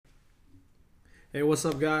Hey, what's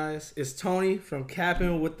up, guys? It's Tony from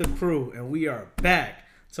Capping with the Crew, and we are back.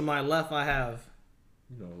 To my left, I have...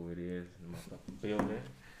 You know who it is in my fucking building.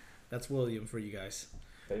 That's William for you guys.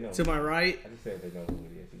 They know. To my right... I just said they know who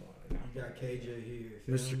it is. You got KJ here.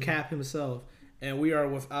 Mr. Cap himself. And we are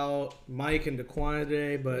without Mike and Daquan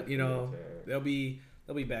today, but, you know, they'll be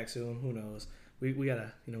back soon. Who knows? We got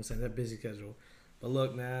to, you know what I'm saying, that busy schedule. But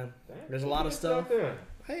look, man, there's a lot of stuff.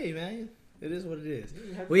 Hey, man. It is what it is.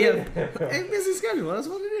 We have a busy schedule. That's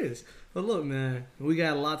what it is. But look, man, we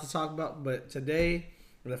got a lot to talk about. But today,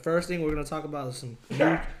 the first thing we're going to talk about is some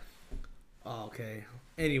new... Oh, okay.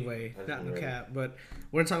 Anyway, not in the cap. But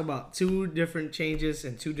we're going to talk about two different changes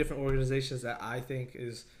and two different organizations that I think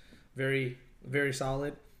is very, very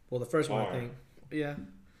solid. Well, the first one, I think... Yeah.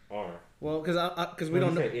 R. Well, because we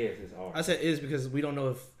don't know... It's R. I said is because we don't know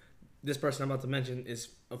if this person I'm about to mention is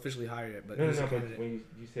officially hired yet, but no, but when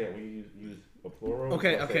you use a plural.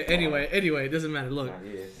 Okay. Anyway, it doesn't matter. Look,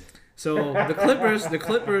 so the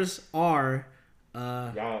Clippers are.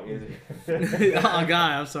 Y'all is it? Oh God,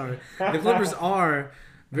 I'm sorry. The Clippers are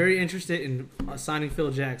very interested in signing Phil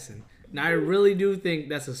Jackson. Now I really do think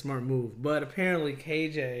that's a smart move, but apparently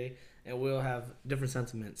KJ and Will have different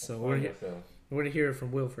sentiments. So we're going to hear it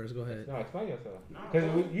from Will first. Go ahead. No, explain yourself.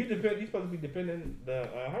 Because you're supposed to be defending the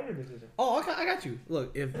hiring decision. Oh, okay, I got you.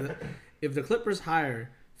 Look, if the Clippers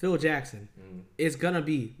hire Phil Jackson, it's gonna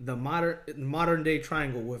be the modern day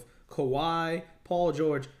triangle with Kawhi, Paul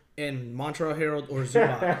George, and Montreal Herald or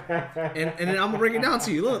Zubac. and then I'm gonna break it down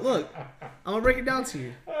to you. Look, I'm gonna break it down to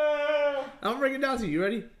you. You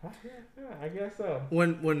ready? I guess so.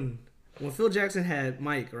 When Phil Jackson had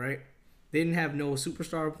Mike, right? They didn't have no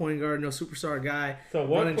superstar point guard, no superstar guy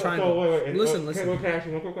running triangle. So wait. Listen. Can I ask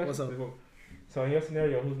you one quick question? What's up? So in your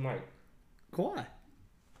scenario, who's Mike? Kawhi.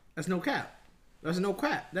 That's no cap. That's no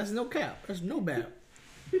cap. That's no bad.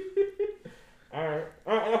 All right.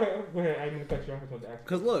 Okay. Go ahead. I'm gonna cut you off. I just want to ask.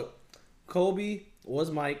 Because look, Kobe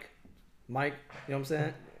was Mike. Mike, you know what I'm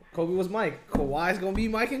saying? Kobe was Mike. Kawhi's gonna be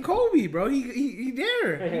Mike and Kobe, bro. He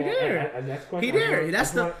there. He there.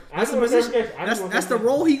 That's the position. That's the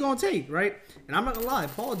role he gonna take, right? And I'm not gonna lie,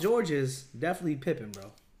 Paul George is definitely Pippen,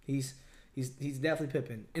 bro. He's definitely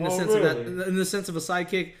Pippen in the sense of that. In the sense of a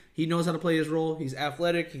sidekick, he knows how to play his role. He's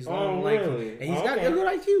athletic. He's long, lanky, and he's got a good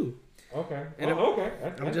IQ. Okay. And okay.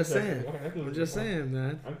 I'm just saying,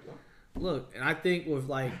 man. Look, and I think with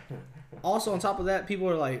like. Also, on top of that, people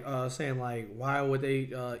are like saying like, why would they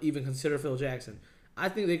even consider Phil Jackson? I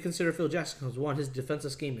think they consider Phil Jackson because one, his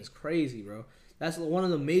defensive scheme is crazy, bro. That's one of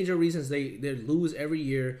the major reasons they lose every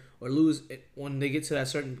year or lose when they get to that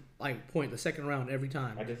certain like point, the second round every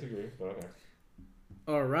time. I disagree, but okay.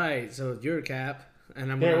 All right, so you're a cap,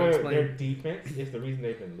 and I'm gonna explain. Their defense is the reason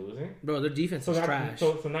they've been losing. Bro, their defense is trash.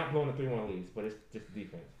 So not blowing the 3-1 leads, but it's just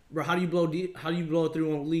defense. Bro, how do you blow a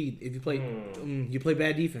 3-1 lead if you play you play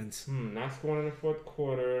bad defense? Not scoring in the fourth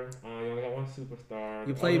quarter. You only got one superstar.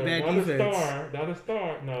 You play bad defense. The other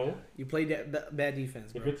star, no. You play bad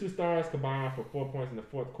defense, bro. If your two stars combine for 4 points in the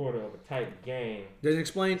fourth quarter of a tight game, doesn't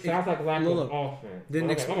explain. Sounds like lack of offense.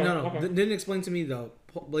 Didn't explain to me though.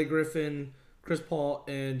 Blake Griffin, Chris Paul,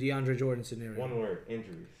 and DeAndre Jordan scenario. One word: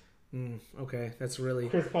 injuries. Okay, that's really.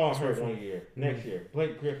 Chris Paul's hurt 1 year. Next year,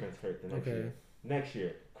 Blake Griffin's hurt the next year. Next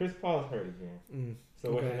year, Chris Paul's hurt again.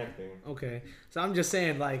 So what's the next thing? Okay, so I'm just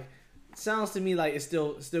saying, like, sounds to me like it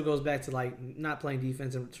still goes back to like not playing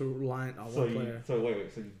defense and to relying on one player. So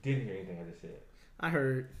wait. So you didn't hear anything I just said? I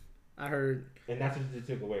heard. And that's what you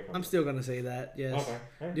took away from. I'm still gonna say that. Yes. Okay.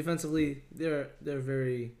 Right. Defensively, they're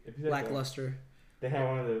very lackluster. They have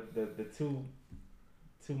one of the two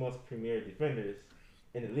most premier defenders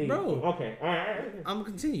in the league. Bro. Okay. All right. I'm gonna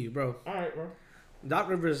continue, bro. All right, bro. Doc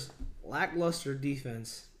Rivers' lackluster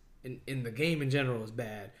defense in the game in general is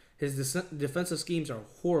bad. His defensive schemes are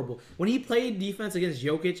horrible. When he played defense against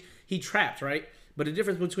Jokic, he trapped, right? But the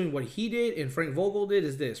difference between what he did and Frank Vogel did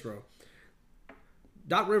is this, bro.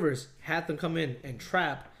 Doc Rivers had them come in and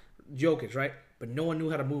trap Jokic, right? But no one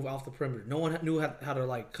knew how to move off the perimeter. No one knew how to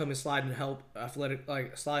like come and slide and help athletic,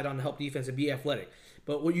 like slide on to help defense and be athletic.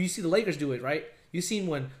 But when you see the Lakers do it, right? You seen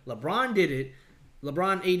when LeBron did it.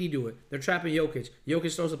 LeBron, AD do it. They're trapping Jokic.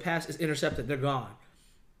 Jokic throws a pass, it's intercepted. They're gone.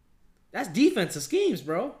 That's defensive schemes,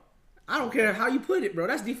 bro. I don't care how you put it, bro.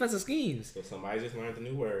 That's defensive schemes. So somebody just learned a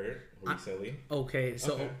new word recently.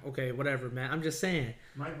 Okay, whatever, man. I'm just saying.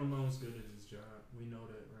 Mike Malone's good at his job. We know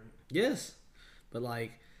that, right? Yes. But,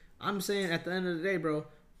 like, I'm saying at the end of the day, bro,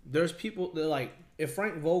 there's people that, like, if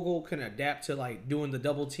Frank Vogel can adapt to, like, doing the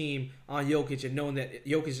double team on Jokic and knowing that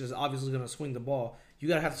Jokic is obviously going to swing the ball, you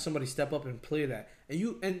gotta have somebody step up and play that. And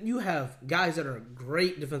you have guys that are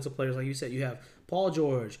great defensive players, like you said. You have Paul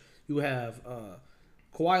George, You have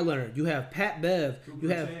Kawhi Leonard. You have Pat Bev. You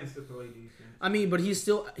have. To play defense. I mean, but he's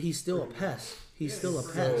still a pest. He's still a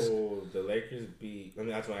pest. So the Lakers beat. Let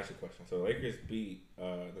me ask you a question. So the Lakers beat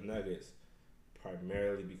the Nuggets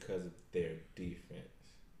primarily because of their defense.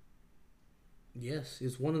 Yes,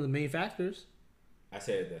 it's one of the main factors. I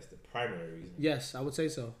said that's the primary reason. Yes, I would say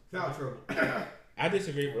so. Foul trouble. I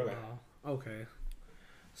disagree, bro. Okay.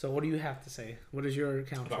 So what do you have to say? What is your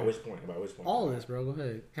counter? About which point? All of this, bro. Go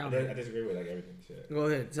ahead. I disagree with like everything you said. Go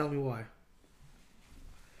ahead. Tell me why.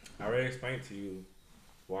 I already explained to you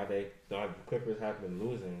why the Clippers have been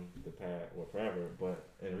losing the past, forever, but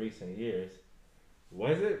in recent years.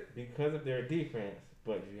 Was it because of their defense,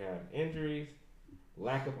 but you have injuries,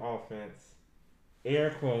 lack of offense,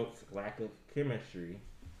 air quotes, lack of chemistry.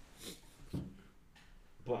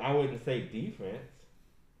 But I wouldn't say defense.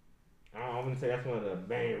 I wouldn't say that's one of the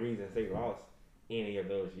main reasons they lost any of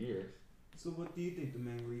those years. So what do you think the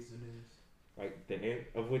main reason is? Like the end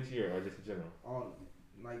of which year, or just in general? All of it.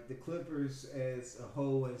 Like the Clippers as a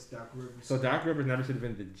whole, as Doc Rivers. So Doc Rivers never should have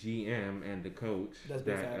been the GM and the coach. That's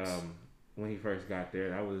big facts. When he first got there,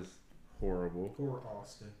 that was horrible. Poor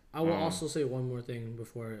Austin. I will also say one more thing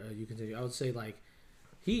before you continue. I would say like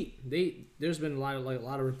there's been a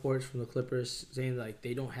lot of reports from the Clippers saying like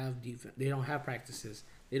they don't have defense, they don't have practices,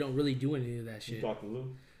 they don't really do any of that shit. You talk to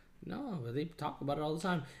Lou? No, but they talk about it all the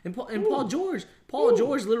time. And Paul George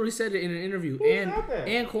literally said it in an interview. And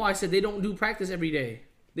Kawhi said they don't do practice every day.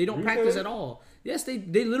 They don't practice at all. Yes, they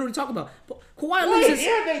literally talk about Kawhi lives.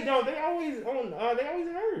 Yeah, they don't. They always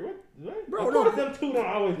hurt. What? Bro, no. Them two don't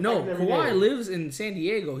always. No, Kawhi lives in San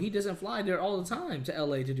Diego. He doesn't fly there all the time to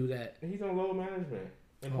LA to do that. And he's on load management.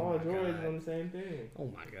 And Paul George is on the same thing.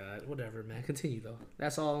 Oh my God! Whatever, man. Continue though.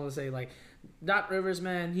 That's all I'm gonna say. Like Doc Rivers,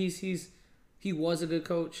 man. He was a good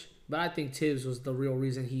coach, but I think Tibbs was the real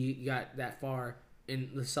reason he got that far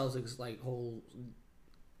in the Celtics like whole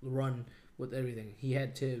run with everything. He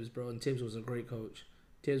had Tibbs, bro, and Tibbs was a great coach.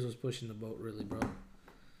 Tibbs was pushing the boat, really, bro.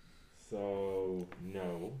 So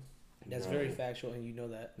no. That's very factual, and you know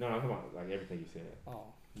that. No, I'm talking about like everything you said.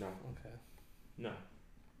 Oh. No. Okay. No.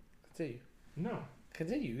 Continue. No.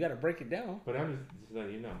 Continue. You got to break it down. But I'm just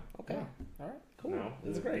letting you know. Okay. No. All right. Cool. No.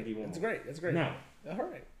 That's great. That's great. That's great. No. All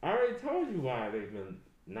right. I already told you why they've been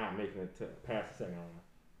not making it past the second round.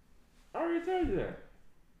 I already told you that.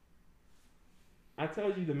 I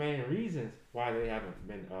told you the main reasons why they haven't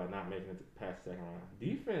been not making it past the second round.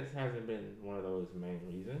 Defense hasn't been one of those main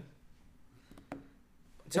reasons.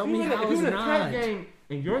 Tell me how it's not. Tight game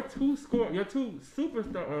and your two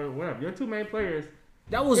superstar or whatever, your two main players.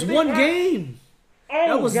 That was one game. Oh,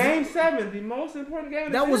 that was game 7, the most important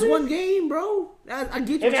game. That was one game, bro. I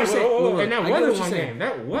get what you're saying. And that wasn't one game.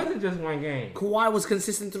 That wasn't just one game. Kawhi was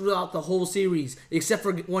consistent throughout the whole series, except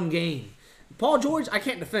for one game. Paul George, I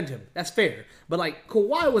can't defend him. That's fair. But like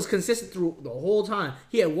Kawhi was consistent through the whole time.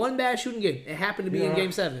 He had one bad shooting game. It happened to be in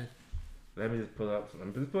game 7. Let me just pull up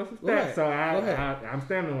some stats. So I'm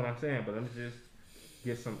standing on what I'm saying, but let me just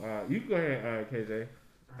get some. You go ahead, KJ.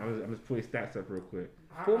 I'm just pulling stats up real quick.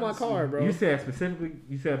 Pull my card, bro. You just said specifically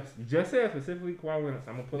Kawhi Leonard.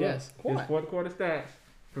 So I'm gonna pull up his fourth quarter stats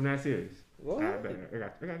from that series. What? I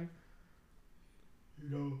got you. You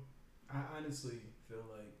know, I honestly feel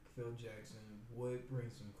like Phil Jackson would bring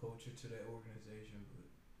some culture to that organization,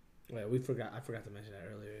 but I forgot to mention that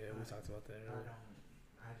earlier. Yeah, we talked about that earlier.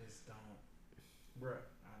 I just don't, bruh.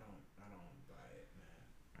 I don't buy it, man.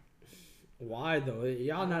 Why though?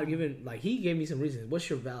 Y'all not giving like he gave me some reasons. What's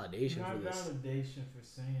your validation for this? My validation for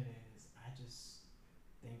saying it is I just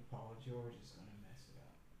think Paul George is gonna mess it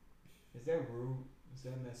up. Is that rude? Is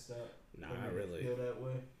that messed up? Nah, not really. Feel that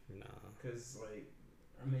way? Nah. Cause like,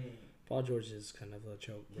 I mean, Paul George is kind of a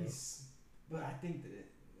choke, bro. But I think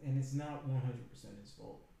that, and it's not 100% his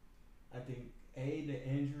fault. I think the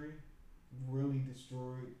injury really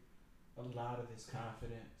destroyed a lot of his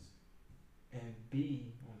confidence, and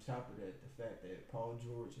B, on top of that, the fact that Paul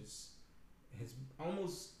George is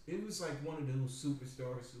almost, it was like one of those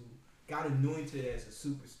superstars who got anointed as a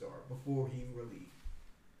superstar before he really.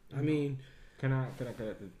 I mean, can I say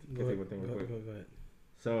one thing real quick? Go ahead.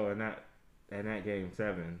 So in that game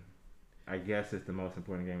 7, I guess it's the most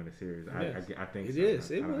important game of the series. I think it so.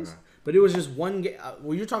 is. It was, but it was just one game.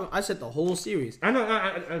 Well, you're talking. I said the whole series. I know.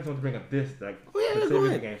 I just want to bring up this go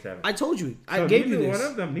ahead. Game 7. I told you. I gave you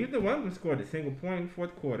this. Neither one of them scored a single point in the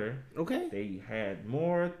fourth quarter. Okay. They had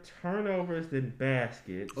more turnovers than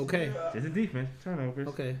baskets. Okay. Just a defense turnovers.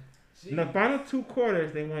 Okay. In the final 2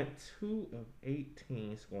 quarters, they went 2 of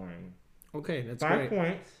 18 scoring. Okay, that's 5 great.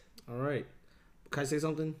 points. All right. Can I say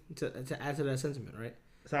something to add to that sentiment? Right.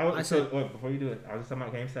 Before you do it, I was just talking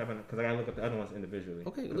about Game 7 because I gotta look at the other ones individually.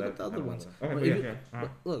 Okay, look at the other ones. Okay, but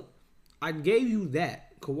look, I gave you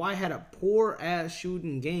that. Kawhi had a poor ass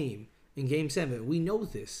shooting game in Game 7. We know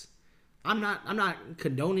this. I'm not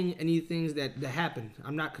condoning any things that happened.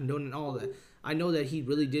 I'm not condoning all that. I know that he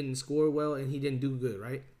really didn't score well and he didn't do good,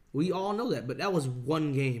 right? We all know that, but that was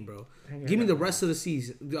one game, bro. Give me the rest of the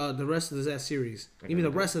season, the rest of that series. Give me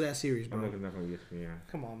the rest of that series, bro. I'm looking up on ESPN.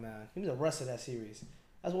 Come on, man. Give me the rest of that series.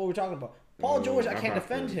 That's what we're talking about. Paul George, I can't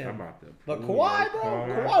defend him. But Kawhi, bro,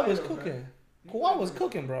 Kawhi was cooking. Kawhi was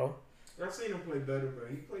cooking, bro. I've seen him play better,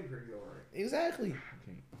 but he played pretty alright. Exactly.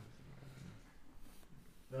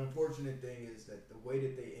 The unfortunate thing is that the way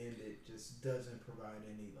that they ended just doesn't provide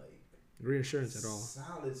any reassurance at all,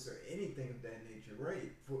 solace or anything of that nature,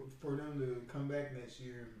 right? For them to come back next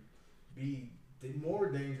year and be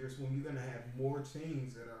more dangerous when you're gonna have more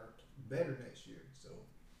teams that are better next year. So,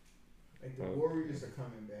 the Warriors are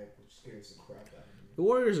coming back, which scares the crap out of me. The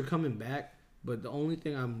Warriors are coming back, but the only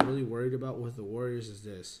thing I'm really worried about with the Warriors is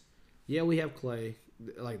this. Yeah, we have Clay.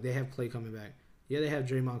 They have Clay coming back. Yeah, they have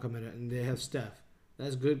Draymond coming out, and they have Steph.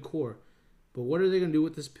 That's good core. But what are they going to do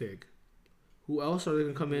with this pick? Who else are they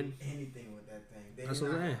going to come in? Anything with that thing. That's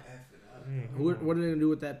what I'm saying. Mm-hmm. What are they going to do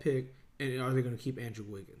with that pick? And are they going to keep Andrew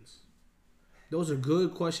Wiggins? Those are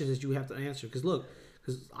good questions that you have to answer. Because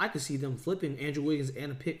I could see them flipping Andrew Wiggins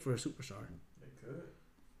and a pick for a superstar. They could.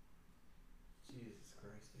 Jesus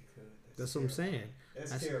Christ, they could. That's what I'm saying.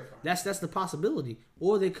 That's terrifying. That's the possibility.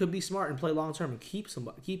 Or they could be smart and play long term and keep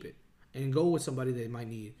it, and go with somebody they might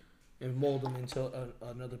need and mold them into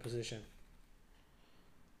another position.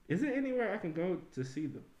 Is there anywhere I can go to see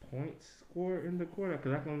the points score in the quarter?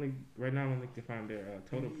 Because I can only find their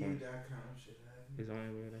total points. NBA.com should have it. Is the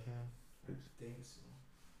only way they have? I think so.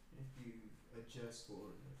 If you adjust for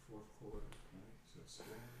the fourth quarter points or score,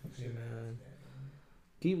 hey man,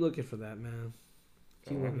 keep looking for that, man.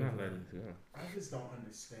 I'm not letting it go. I just don't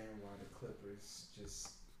understand why the Clippers just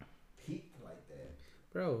peaked like that,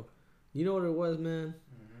 bro. You know what it was, man?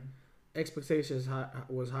 Mm-hmm. Expectations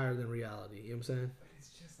was higher than reality. You know what I'm saying? But it's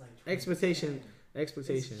just like expectation. It's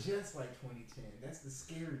just like 2010. That's the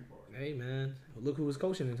scary part. Hey man, look who was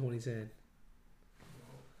coaching in 2010.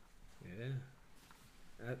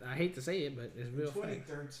 Yeah, I hate to say it, but it's real.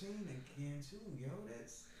 2013 again too, yo.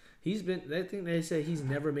 He's been. I think they say he's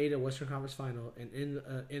never made a Western Conference final, and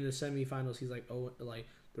in the semifinals he's like 3-9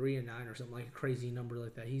 or something, like a crazy number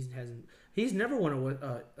like that. He's never won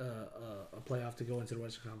a playoff to go into the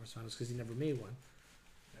Western Conference Finals because he never made one.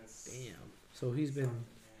 Damn. So he's been,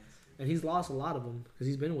 and he's lost a lot of them because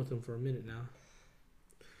he's been with them for a minute now.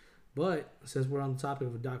 But since we're on the topic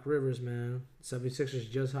of Doc Rivers, man, 76ers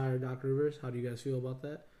just hired Doc Rivers. How do you guys feel about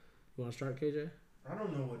that? You want to start, KJ? I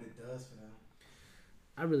don't know what it does for them.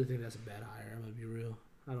 I really think that's a bad hire. I'm gonna be real.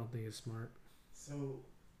 I don't think it's smart. So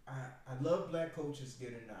I love black coaches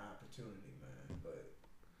getting the opportunity, man, but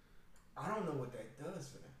I don't know what that does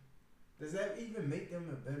for them. Does that even make them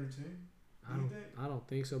a better team? I don't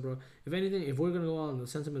think so, bro. If anything, if we're gonna go on the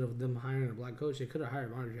sentiment of them hiring a black coach, they could have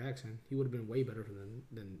hired Mark Jackson. He would have been way better for them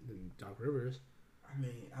than Doc Rivers. I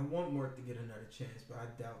mean, I want Mark to get another chance, but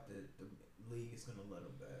I doubt that the league is gonna let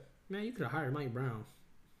him back. Man, you could have hired Mike Brown.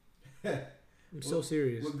 I'm so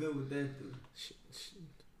serious. What good would that do?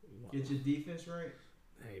 Get your defense right.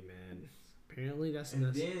 Hey man, apparently that's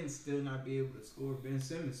then still not be able to score. Ben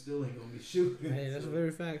Simmons still ain't gonna be shooting. Hey, that's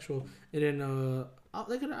very factual. And then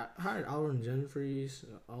they could have hired Alvin Jeffries,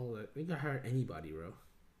 all that. They could have hired anybody, bro.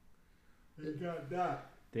 They got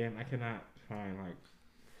that. Damn, I cannot find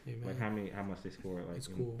how much they scored it's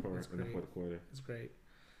in cool. the fourth quarter. It's great.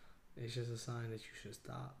 It's just a sign that you should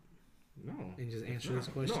stop. No. And just answer this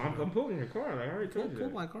question. No, I'm pulling your card. I already told you Pull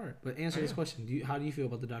my card. But answer this question. How do you feel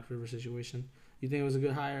about the Doc Rivers situation? You think it was a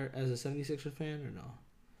good hire as a 76ers fan or no?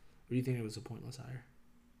 Or do you think it was a pointless hire?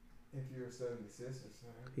 If you're a 76ers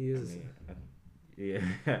fan. He is. Yeah.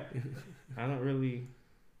 I don't really...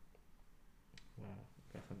 Wow.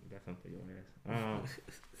 Got something your ass.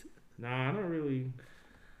 Nah, I don't really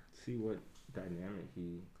see what dynamic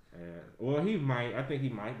he has. Well, I think he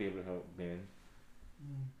might be able to help Ben.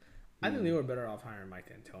 I think they were better off hiring Mike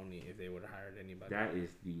D'Antoni if they would have hired anybody. That is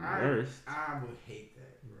the worst. I would hate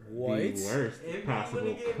that, bro. What? The worst MB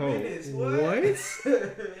possible coach.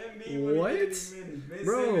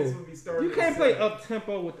 Bro, you can't play up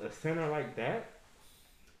tempo with a center like that.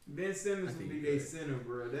 Ben Simmons would be their center,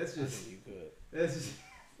 bro. That's just. You could. That's just.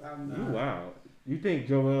 I'm not. You wild. You think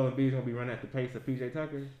Joel Embiid's gonna be running at the pace of PJ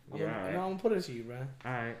Tucker? Yeah, right. No, I'm gonna put it to you, bro.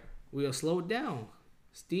 All right. We'll slow it down.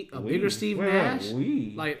 Bigger Steve Nash.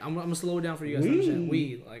 I'm gonna slow it down for you guys to understand.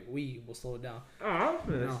 We will slow it down. Oh, I'm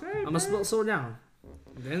gonna say. I'm gonna slow it down.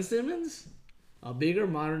 Ben Simmons, a bigger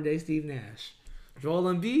modern day Steve Nash. Joel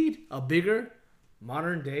Embiid, a bigger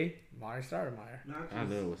modern day Marty Stoudemire. I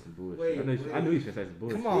knew it was some bullshit. I knew you should say some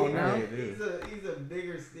bullshit. Come on now. He's a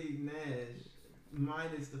bigger Steve Nash,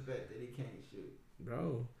 minus the fact that he can't shoot.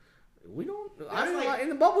 Bro, we don't. That's I didn't like- in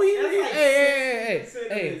the bubble. He, that's like hey, 6%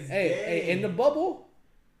 of his game. in the bubble,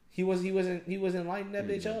 he wasn't lighting that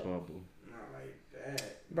bitch up. Bubble. Not like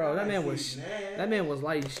that. Bro, Not that like man Steve was Nash. that man was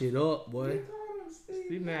lighting shit up, boy. You called him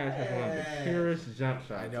Steve Nash has one of the purest jump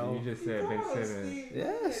shots. I know. You just said Ben called him Simmons. Steve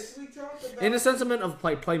Yes. Nash. We talked about In the sentiment of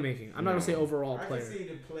playmaking, I'm not gonna say No. overall I player. can see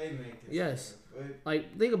the playmaking. Yes. stuff, but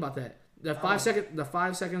Like think about that. The 5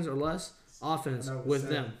 seconds or less offense I know it was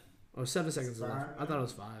with 7. them, or 7 seconds or less. 5? I thought it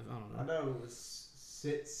was 5. I don't I know. thought it was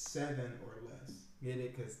 6, 7 or less. Get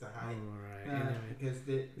it? Because the height. All right. Anyway. Because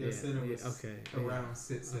their center was okay. around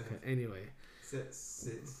 6, 7. Okay. Anyway.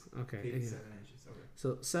 6 Okay. feet, Anyway. 7 inches. Okay.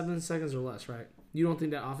 So 7 seconds or less, right? You don't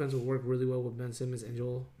think that offense will work really well with Ben Simmons and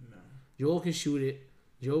Joel? No. Joel can shoot it.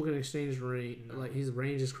 Joel can exchange range. No. Like his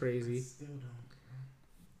range is I crazy. still don't.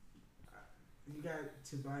 You got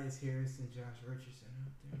Tobias Harris and Josh Richardson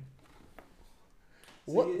out there.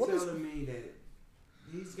 So What- you're what is- telling me that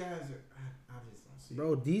these guys are? I just don't see.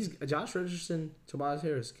 Bro, these Josh Richardson, Tobias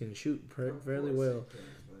Harris can shoot fairly well.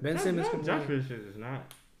 Ben Josh- Simmons no, can Josh play. Richardson is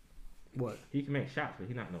not. What? He can make shots, but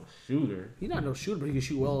he's not no shooter. He's not no shooter, but he can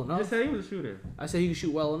shoot well You enough. just said he was a shooter. I say he can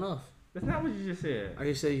shoot well enough. That's not what you just said. I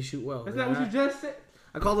can say he shoot well. That's not what you just said.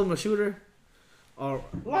 I called him a shooter. Or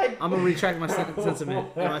Like I'm gonna retract my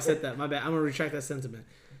sentiment. Oh, I said that. My bad. I'm gonna retract that sentiment.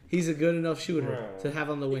 He's a good enough shooter Bruh. to have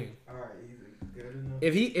on the wing. All right, he's good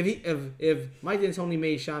enough. If Mike D'Antoni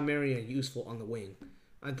made Sean Marion useful on the wing,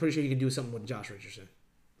 I'm pretty sure he could do something with Josh Richardson.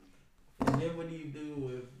 And then what do you do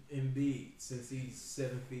with Embiid since he's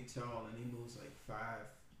 7 feet tall and he moves like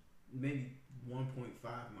maybe 1.5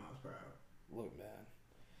 miles per hour? Look, man,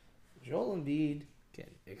 Joel Embiid can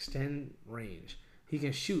extend range. He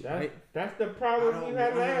can shoot. Right? That's the problem we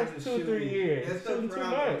had last 2-3 years. That's the Shooting too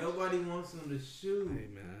problem. much. Nobody wants him to shoot. Hey,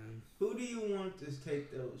 man. Who do you want to take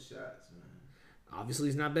those shots, man? Obviously,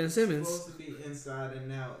 it's not Ben It's Simmons. supposed to be inside and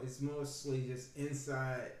out. It's mostly just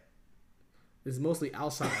inside. It's mostly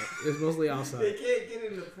outside. It's mostly They outside. can't get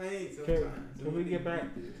in the paint sometimes. Can we get back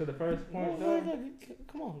to the first point Go though? ahead,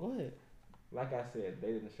 come on, go ahead. Like I said, they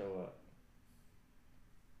didn't show up.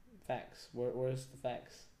 Facts. Where's the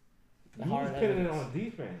facts? The You was hard pinning it evidence. on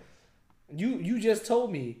defense. You just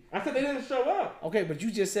told me. I said they didn't show up. Okay, but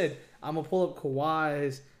you just said I'm gonna pull up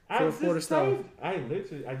Kawhi's I fourth quarter just stuff. told. I just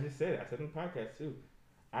said it. I said it on the podcast too.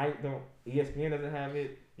 I don't. ESPN doesn't have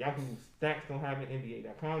it. Yahoo Stats don't have it.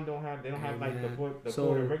 NBA.com don't have it. They don't have Hey, like man. the So-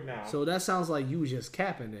 quarter breakdown. So that sounds like you was just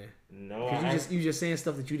capping there. No, Because you just saying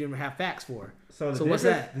stuff that you didn't have facts for. So what's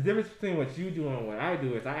that? The difference between what you do and what I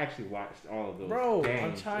do is I actually watched all of those Bro, I'm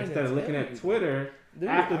games trying to instead of looking tell at you. Twitter Dude,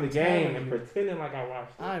 after I'm the game telling and you. pretending like I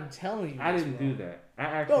watched it. I'm telling you. I this, didn't bro. do that. I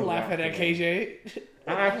actually Don't laugh watched at that, the game. KJ.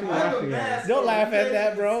 I actually I have watched a the game. mask Don't on. laugh You at can't that,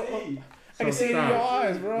 even bro. see. I can So see it in your stop.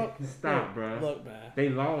 eyes, bro. Stop, bro. Look, man. They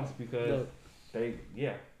lost because Look.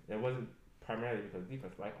 it wasn't primarily because of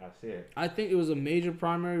defense, like I said. I think it was a major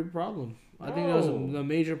primary problem. I think that was No. a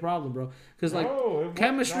major problem, bro. Because like No, it wa-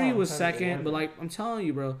 chemistry no, was I'm telling you, it second, but wasn't. like I'm telling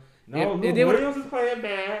you, bro. No, if Lou they would've- Williams was playing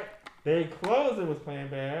bad. Their closer was playing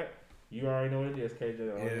bad. You already know what it is, KJ.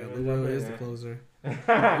 Yeah, Lou Williams is the closer. We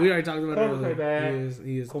Kawhi already talked about Closer it played earlier. bad.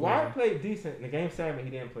 He is closer. played decent. In the game 7, he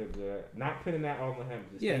didn't play good. Not putting that all on him.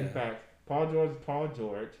 Just Yeah. stating facts. Paul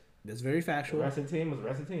George. That's very The factual. rest of the team was the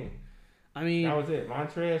rest of the team. I mean, That was it.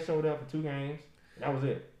 Montrez showed up for 2 games. That was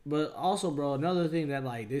it. but also, bro, another thing that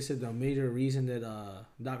like they said the major reason that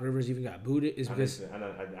Doc Rivers even got booted is because I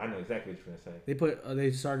know exactly what you're gonna say.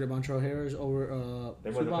 they started Montrezl Harris over They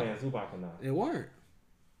wasn't Zubac. playing Zubac enough. They weren't.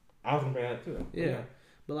 I was gonna bring that up too. Though. Yeah.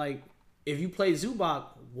 But like, if you played Zubac,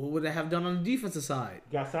 what would they have done on the defensive side?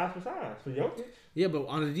 You got size for Jokic. Yeah, but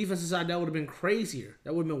on the defensive side, that would have been crazier.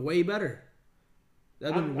 That would have been way better.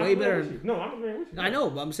 That would have been way I'm agreeing better. with you. No, I'm agreeing with you. I know,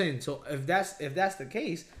 but I'm saying, so if that's the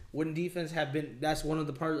case, wouldn't defense have been? That's one of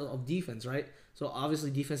the parts of defense, right? So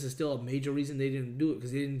obviously, defense is still a major reason they didn't do it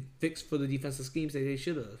because they didn't fix for the defensive schemes that they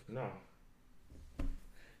should have. No.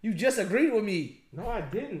 You just agreed with me. No, I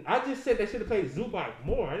didn't. I just said they should have played Zubac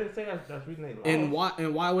more. I didn't say that's the reason they lost.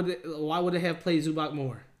 And why would they have played Zubac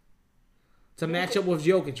more? To match up with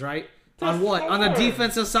Jokic, right? On what? On the score.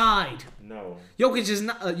 defensive side. No. Jokic is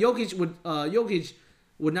not. Jokic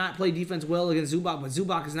would not play defense well against Zubac, but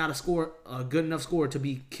Zubac is not a good enough scorer to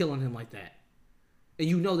be killing him like that. And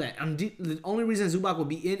you know that. The only reason Zubac would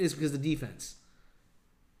be in is because of the defense.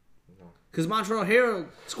 No. Because Montrezl Harrell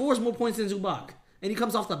scores more points than Zubac, and he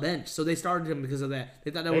comes off the bench, so they started him because of that.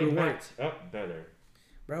 They thought that would have worked. matched up better.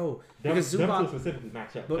 bro. Them Because two Zubac, specifically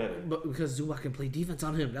match up better. but because Zubac can play defense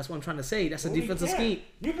on him. That's what I'm trying to say. That's a Well, he defensive can't. scheme.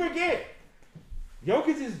 You forget,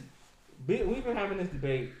 Jokic is. We've been having this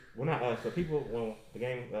debate. Well, not us, but people. Well, the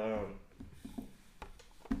game. I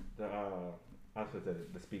was supposed to say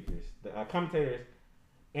the speakers, the commentators,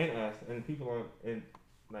 and us, and people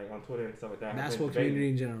on Twitter and stuff like that. Basketball community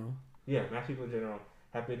in general. Yeah, match people in general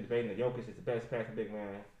have been debating that Jokic is the best passing big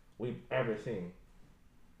man we've ever seen.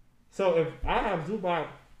 So if I have Zubac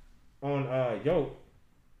on Yoke,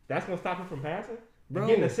 that's gonna stop him from passing, Bro.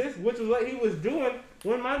 getting assists, which is what he was doing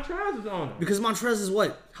when Montrez was on him. Because Montrez is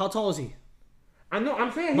what? How tall is he? I know.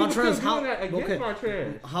 I'm saying he Montrez, was still doing that against okay.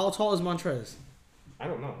 Montrez. How tall is Montrez? I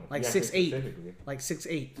don't know. Like You asked me 6'8". specifically. Like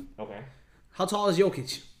 6'8". Okay. How tall is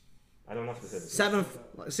Jokic? I don't know specifically.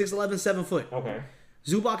 6'11", 7 foot. Okay.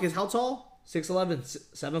 Zubac is how tall? 6'11",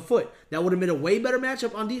 7 foot. That would have been a way better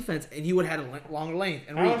matchup on defense, and he would have had a longer length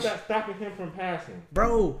and How is reach. that stopping him from passing?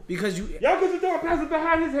 Bro, because you... Jokic is doing passes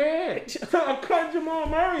behind his head. So I'm cutting Jamal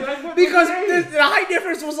Murray. Like, what Because you saying? the height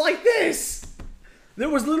difference was like this. There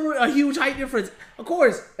was literally a huge height difference. Of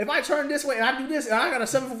course, if I turn this way and I do this, and I got a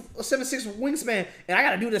 7'6" wingspan, and I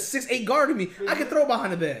got to do the 6'8" guard to me, I can throw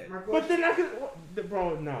behind the bed. But then I could,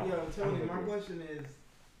 bro, no. Yo, Tony, my question is,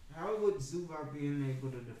 how would Zubac being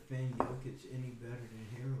able to defend Jokic any better than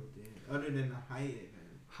Hero did, other than the height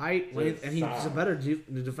advantage? Height, length, and he's a better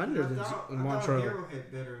defender than I thought Montrez. Hero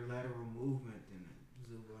had better lateral movement than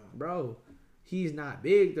Zubac. Bro, he's not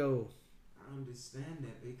big though. I understand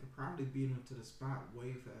that, but he could probably beat him to the spot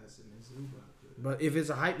way faster than Zubac could. But if it's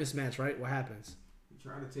a height mismatch, right, what happens? You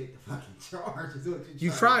try to take the fucking charge. Is what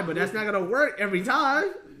You try, but that's not gonna work every time.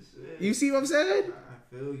 You see what I'm saying?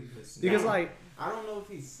 I feel you. Because like, I don't know if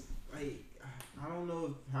he's like, I don't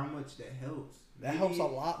know how much that helps. that helps a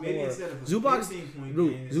lot maybe more. Instead of a Zubac's, 15-point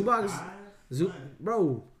dude, game, it's Zubac's, a 5.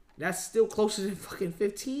 bro, that's still closer than fucking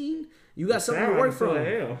 15. You got something to work from.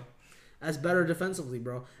 Hell. That's better defensively,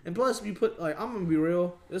 bro. And plus, you put like, I'm gonna be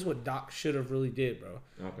real. This is what Doc should have really did, bro.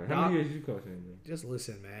 Okay. Doc, How many years you coaching? just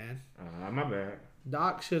listen, man. My bad.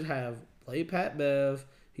 Doc should have played Pat Bev.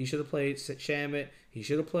 He should have played Shamit. He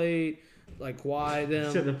should have played like Kawhi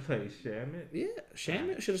them. Should have played Shamit. Yeah,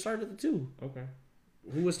 Shamit should have started at the 2. Okay.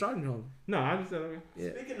 Who was starting him? No, I just said okay. Yeah.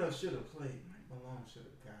 Speaking of should have played, Mike Malone should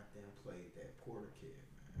have goddamn played that Porter kid,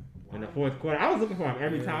 man. In the fourth quarter, I was looking for him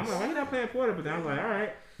every time. I'm like, why he not playing Porter? But then I was like, all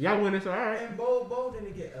right, y'all winning, so all right. And Bo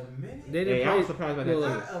didn't get a minute. They didn't I play. was surprised by that.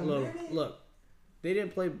 Not a minute? Look. They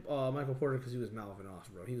didn't play Michael Porter because he was mouthing off,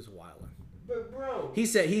 bro. He was wilding. But bro, He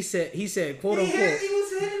said, quote he unquote.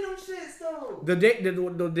 was hitting them shits though.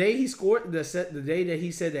 The day he scored the day that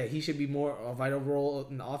he said that he should be more a vital role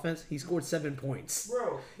in the offense, he scored 7 points.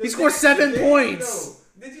 Bro, He scored 7 points.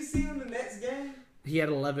 Though, did you see him the next game? He had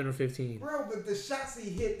 11 or 15. Bro, but the shots he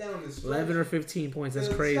hit down the stretch. 11 or 15 points. That's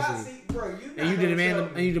crazy. Bro, And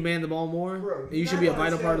you demand the ball more. Bro, and you should be a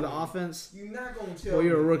vital part of the offense. You're not gonna tell Well,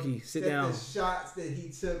 you're a me rookie. Sit that down, the shots that he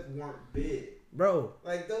took weren't big. bro.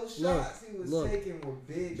 Like those shots he was taking were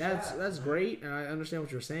big. That's shots, great, and I understand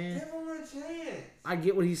what you're saying. Give him a chance. I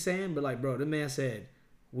get what he's saying, but like, bro, the man said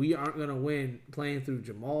we aren't gonna win playing through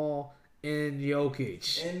Jamal and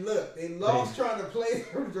Jokic. And look, they lost trying to play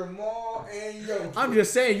through Jamal and Jokic. I'm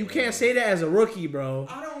just saying you can't say that as a rookie, bro.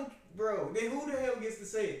 I don't, bro. Then who the hell gets to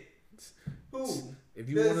say it? Who? If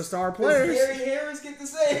you want to star players, does Gary Harris get to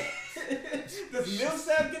say it? Does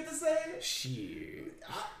Millsap get to say it? Shit.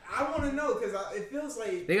 I want to know because it feels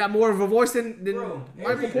like They got more of a voice than Bro,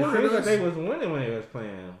 Michael every- Porter It does. they was winning when they was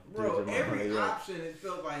playing. Bro, Jamal every Murray. option it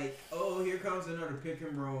felt like, oh, here comes another pick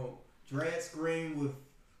and roll, drag screen with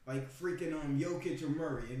like freaking Jokic or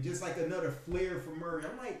Murray, and just like another flare for Murray.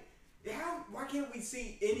 I'm like, why can't we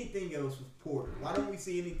see anything else with Porter? Why don't we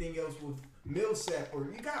see anything else with Millsap? Or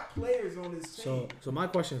you got players on this team. So my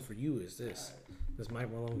question for you is this: does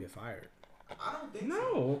Mike Malone get fired I don't think so.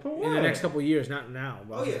 No, for what? in the next couple of years? Not now,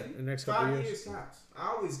 but Oh yeah, in the next couple 5 of years tops. I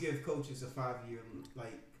always give coaches a 5-year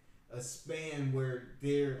like a span where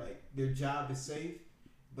their job is safe.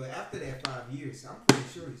 But after that 5 years, I'm pretty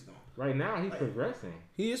sure he's gone. Right now, he's progressing.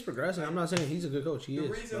 He is progressing. I'm not saying he's a good coach. He The is.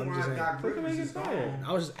 reason but I'm why just saying. Doc Look at Rivers him is get gone.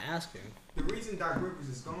 I was just asking, The reason Doc Rivers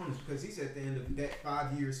is gone is because he's at the end of that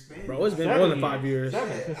 5-year span. bro. It's been 7 more than years. 5 years. Seven.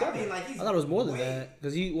 Yeah, I Seven. mean, like he's I thought it was more than way- that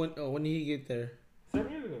because he went. When did he get there? 7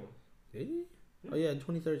 years ago. Did he? Oh yeah, in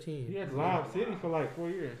 2013. He had Lob City for like 4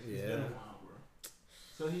 years. It's been a while, bro.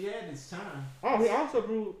 So he had his time. Oh, he also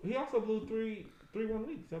blew 3-1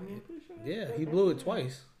 leagues. I mean, I'm pretty sure. Yeah, he blew it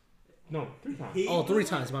twice. No, 3 times. He Oh, blew 3 it?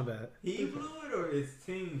 times. My bad. He blew it or his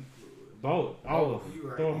team blew it? Both. All of You them.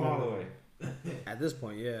 right. Throw them all the way. At this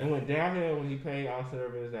point, yeah. And went downhill when he paid all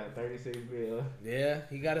service at 36 bill. Yeah,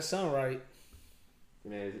 he got his son right.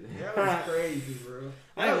 Man, That was crazy, bro.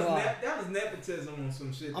 I ain't gonna lie. That was nepotism on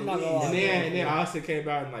some shit. I'm that not we gonna lie. ain't and seen. then Austin came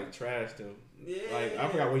out and like trashed him. Yeah. Like I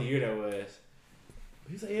forgot what year that was.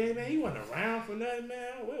 He's like, yeah, man, he wasn't around for nothing,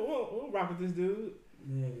 man. We'll rock with this dude.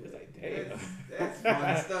 Yeah. It's like, damn. That's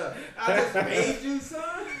fun stuff. I just made you,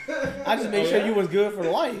 son. I just made sure you was good for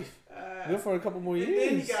life. Good for a couple more years. And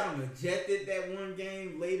then he got him ejected that one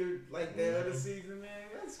game later, like that other season, man.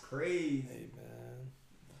 That's crazy. Hey,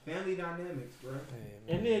 man. Family dynamics, bro. Hey,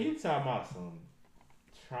 man. And then you talking about some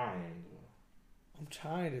triangle. I'm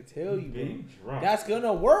trying to tell you, bro. You drunk. That's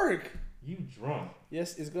gonna work. You drunk.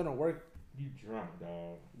 Yes, it's gonna work, You drunk,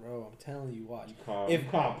 dog. bro. I'm telling you, watch. You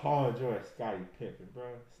call Paul George Scottie Pippen, bro.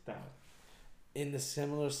 Stop. In the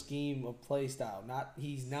similar scheme of play style,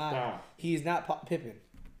 he's not Stop. Pippen.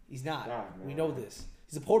 He's not. Stop, man. We know this.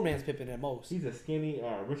 He's a poor man's Pippen at most. He's a skinny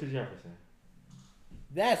Richard Jefferson.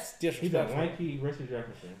 That's He's a disrespectful. lanky Richard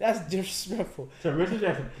Jefferson. That's disrespectful. So Richard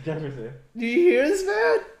Jefferson. Do you hear this,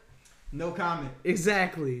 man? No comment.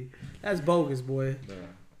 Exactly. That's bogus, boy. Bro.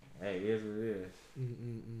 Hey, it is what it is.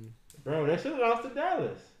 Mm-mm-mm. Bro, they should have lost to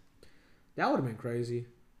Dallas. That would have been crazy.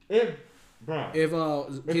 If If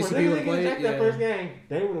KCP KCP would have played, that first game,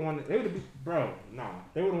 they would have won. They would have, bro. Nah,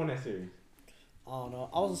 they would have won that series. I don't know.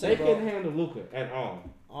 I was They gonna say, couldn't handle Luka at all.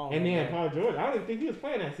 And then Paul George, I don't even think he was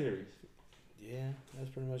playing that series. Yeah, that's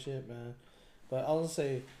pretty much it, man. But I was gonna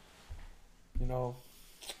say,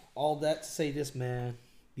 all that to say this, man.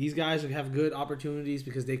 These guys have good opportunities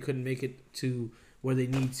because they couldn't make it to where they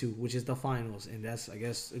need to, which is the finals, and that's, I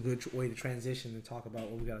guess, a good way to transition and talk about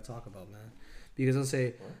what we got to talk about, man. Because I'll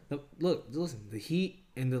say, listen, the Heat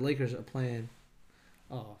and the Lakers are playing.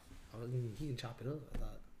 Oh, he can chop it up. I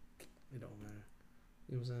thought it don't matter.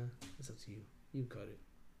 You know what I'm saying? It's up to you. You cut it.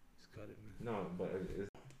 Just cut it, man. No, but it's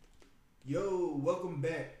Yo, welcome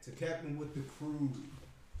back to Captain with the Crew.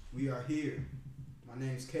 We are here. My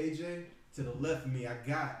name's KJ. To the left of me, I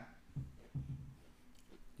got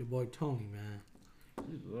Your boy Tony, man.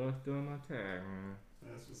 you love throwing my tag, man.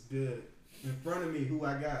 That's what's good. In front of me, who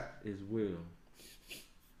I got? Is Will.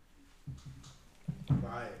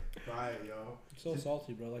 Fire, y'all. I'm so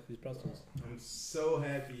salty, bro. Like these pretzels. I'm so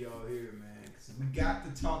happy y'all here, man. 'Cause we got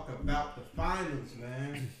to talk about the finals,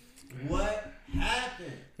 man. What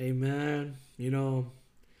happened? Hey, man.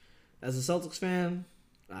 As a Celtics fan,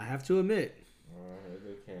 I have to admit,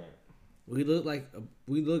 we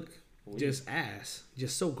look just ass,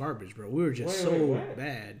 just so garbage, bro. We were just what?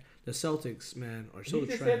 bad. The Celtics, man, are so You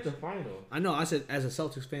just trash. said the finals. I know. I said as a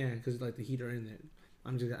Celtics fan because like the Heat are in there.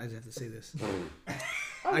 I just have to say this.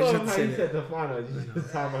 I just love have to how say you that. said the finals. You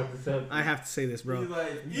just talk about the Celtics. I have to say this, bro. He's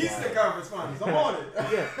like, Eastern Conference Finals. I'm on it.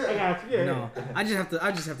 Yeah, I got you. Yeah. No, I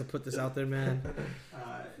just have to put this out there, man.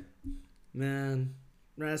 Alright. Man,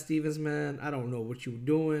 Brad Stevens, man, I don't know what you were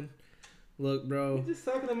doing. Look, bro. You just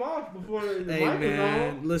sucking them off before the Hey, mic was man,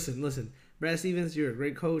 on. listen. Brad Stevens, you're a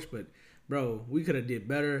great coach, but bro, we could have did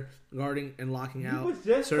better guarding and locking You out was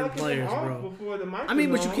just certain sucking players, them off bro. before the mic I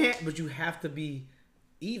mean, was but you on. can't. But you have to be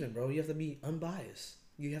even, bro. You have to be unbiased.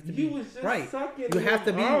 You have to You be was just right. sucking You have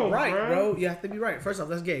to them be off, right, bro. You have to be right. First off,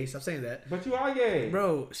 that's gay. Stop saying that, But you are gay.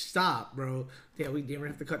 bro. Stop, bro. Yeah, we didn't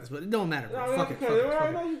have to cut this, but it don't matter, bro. No, Fuck it.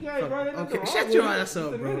 I know you gay, bro. There's Okay, nothing shut wrong your with it. ass up,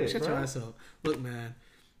 Just bro. admit it, Shut your bro. ass up. Look, man.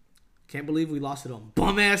 Can't believe we lost it on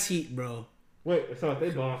bum ass Heat, bro. Wait, so if they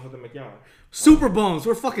bomb for the McYard. Super bums.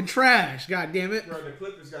 We're fucking trash. God damn it. Bro, the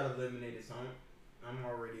Clippers got eliminated, so I'm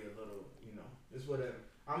already a little, it's whatever.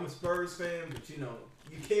 I'm a Spurs fan, but you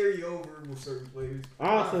carry over with certain players.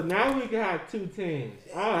 Oh, so now we got two teams.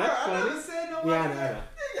 Oh, that's I funny. never said nobody. Yeah,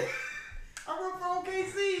 I know. I root for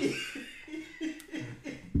OKC.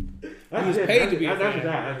 You was paid to be a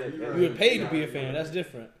fan. You're You were paid to be a fan. That's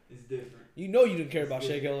different. It's different. You know you didn't care about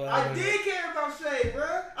Shea Gillis. I did care about Shea,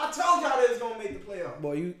 bro. I told y'all they was gonna make the playoff.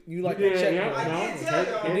 Boy, you like You that did, check. yeah. bro. I No, did tell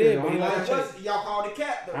y'all. He did, but he liked Y'all that check. y'all called it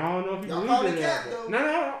cap though. I don't know if you Y'all believe called in it cap that. though. No.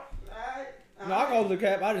 Alright. No, I called the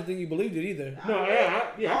cap. I didn't think you believed it either. No, yeah,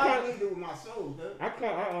 I I believed it with my soul,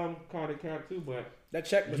 though. called it cap too, but That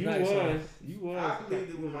check was you nice. huh? was. I believed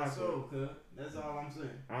it with my soul, cuz. That's all I'm saying.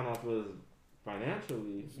 I don't know if it was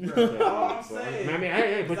financially. Bro, all I'm saying. I mean,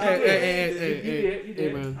 hey, but Hey, you did. hey, You hey,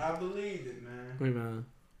 did. man. I believed it, man. Wait, man.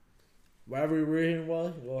 Whatever you were hearing,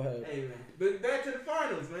 Wally, go ahead. Hey, man. But back to the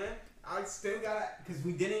finals, man. I still got, because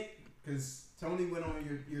we didn't, because Tony went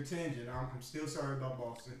on your tangent. I'm still sorry about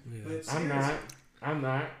Boston. Yeah. But I'm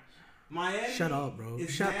not. Miami Shut up, bro.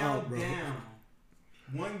 is Shut now up, bro. down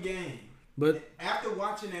one game. But After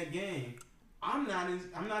watching that game, I'm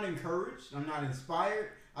not encouraged. I'm not inspired.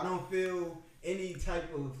 I don't feel any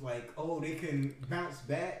type of like, oh, they can bounce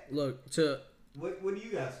back. look, What do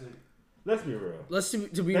you guys think? Let's be real.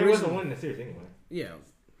 to be They wasn't reasonable. winning the series anyway. Yeah.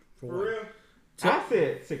 For what? real. I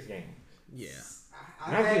said 6 games. Yeah.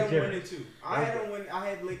 I That's had them legit. winning too. I had them win. I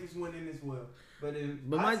had Lakers winning as well. But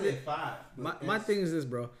my I said 5. My thing is this,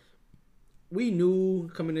 bro. We knew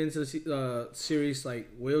coming into the series, like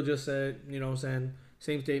Will just said, you know what I'm saying?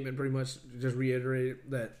 Same statement, pretty much just reiterated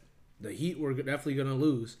that the Heat were definitely going to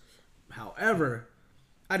lose. However,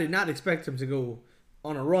 I did not expect them to go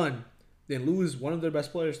on a run, then lose one of their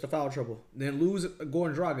best players to foul trouble, then lose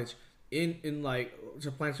Goran Dragic in like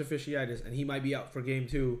to plantar fasciitis, and he might be out for game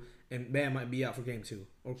 2, and Bam might be out for game 2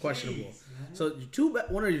 or questionable. Jeez, So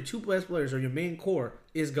one of your 2 best players or your main core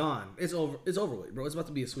is gone. It's over. It's over with, bro. It's about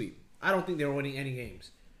to be a sweep. I don't think they were winning any games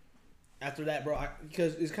after that, bro.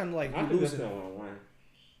 Because it's kind of like I you think that's losing. the one win.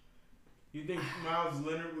 You think Miles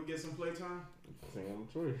Leonard would get some play time? Single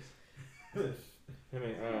choice. I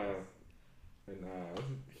mean, what's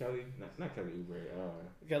it, Kelly? Not Kelly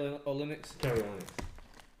Oubre. Kelly Olynyk. Kelly Olynyk.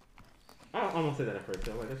 I almost said that at first.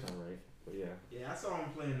 I was like, that's not right. But yeah. Yeah, I saw him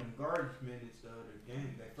playing them garbage minutes the other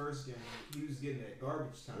game. That first game, he was getting that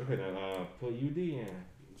garbage We're time. gonna put UD in.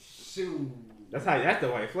 Shoot. That's the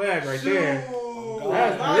white flag right Shoot. there. Might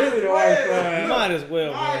That's really as the white well. flag. Might as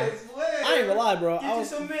well, Might man. as well. I ain't gonna lie, bro. Get you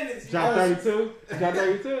some minutes. Drop man. 32. Drop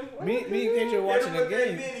 32. Me and KJ were watching the Hit 'em with that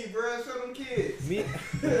game. mini, bro. Show them kids. Me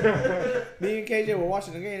and KJ were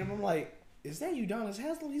watching the game. I'm like, is that Udonis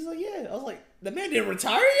Haslem? He's like, yeah. I was like, the man didn't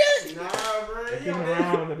retire yet? Nah, bro. He Keep on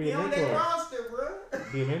around to that, be he a on that mentor. roster, bro.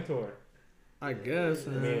 Be a mentor. I guess.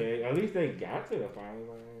 I mean, at least they got to the finals.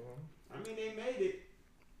 I mean, they made it.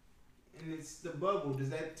 And it's the bubble.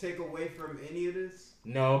 Does that take away from any of this?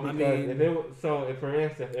 No, because mean- if it was, if for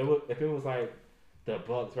instance, if it was like the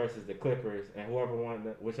Bucks versus the Clippers, and whichever one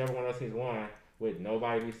of those teams won, would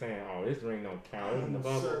nobody be saying, "Oh, this ring don't count. It's in the I'm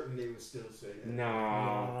bubble." certain they would still say that. No.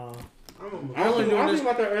 I'm almost I was only thinking doing this-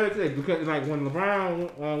 about that earlier today because like when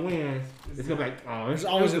LeBron wins, it's gonna be like, "Oh, There's it's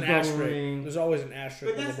always the an bubble asterisk. ring." There's always an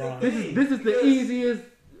asterisk But with that's the LeBron. thing. This is the Because- easiest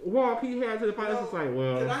walk he had to the finals. It's like, Can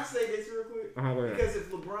well, I say this real quick? go ahead. Because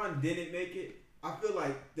if LeBron didn't make it, I feel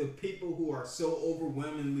like the people who are so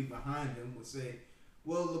overwhelmingly behind him would say,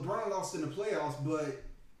 well, LeBron lost in the playoffs, but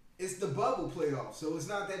it's the bubble playoffs, so it's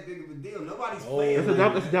not that big of a deal. Nobody's playing. It's a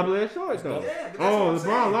like it's that. double-edged sword though. Yeah, but that's Oh, what I'm LeBron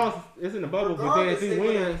saying. lost. It's in the bubble, but then if Regardless, he they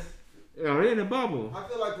wins, they're in the bubble. I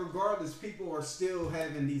feel like regardless, people are still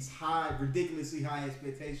having these ridiculously high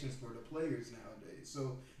expectations for the players nowadays.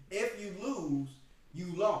 So if you lose, you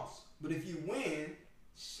lost. But if you win,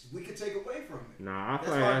 we could take away from it. Nah, I That's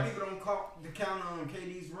feel why like people don't count on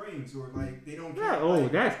KD's rings, or like they don't. yeah, Count, oh,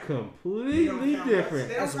 like, that's they completely don't count different.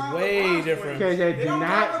 they don't That's count way LeBron's different. rings. KJ, They do don't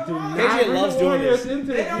not count do LeBron's not KJ bring loves the doing Warriors this.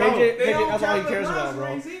 into They the don't, game. KJ they don't that's all he count cares LeBron's about, bro.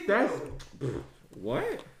 rings either, That's- though.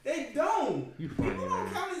 What? They don't. You funny, People don't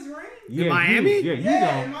man. count his ring. Yeah, Miami? You, yeah, you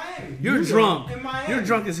Yeah, in don't. Miami. You're You drunk. In Miami. You're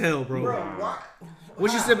drunk as hell, bro. Bro, Wow. why?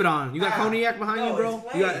 What you How? sipping on? You got How? cognac behind No, you, bro?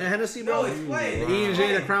 it's You got plain. a Hennessy, No, bro? it's plain. The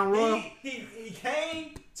E&J, the Crown Royal? He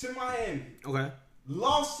came to Miami, Okay.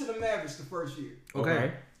 lost to the Mavericks the first year.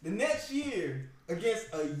 Okay. The next year, against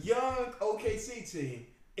a young OKC team,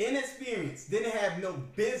 inexperienced, didn't have no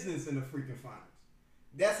business in the freaking finals.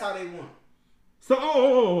 That's how they won.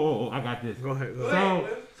 So, I got this. Go ahead. Go Go ahead.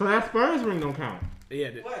 ahead. So that Spurs ring don't count. Yeah.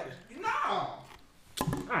 What? No.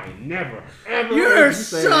 I ain't never, ever. heard You're you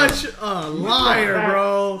say that. such a liar,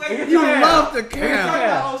 bro. Wait, You yeah. love the You're talking cap.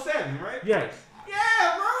 about 07, right? Yes. Yeah,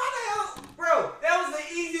 bro. How the hell? Bro, that was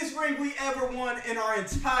the easiest ring we ever won in our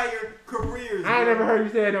entire careers. I ain't bro. never heard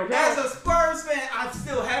you say it don't As count. a Spurs fan, I'm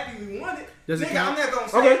still happy we won it. Does it Nigga, count? I'm not gonna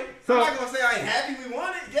say. Okay, so- I'm not gonna say I ain't happy we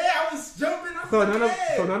won it. Yeah, I was jumping. I was So like, none of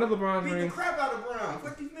yeah. LeBron's Beat the rings. crap out of Brown.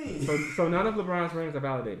 What do you mean? So none of LeBron's rings are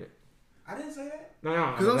validated. I didn't say that.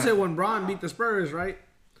 No. Because I'm saying when Bron beat the Spurs, right?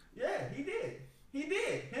 Yeah, he did. He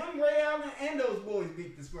did. Him, Ray Allen, and those boys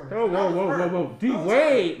beat the Spurs. Oh, And I was hurt. whoa. I D was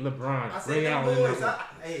Wade, hurt. LeBron, I said Ray them Allen. boys.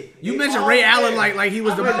 Hey, You they mentioned all Ray Allen there. like he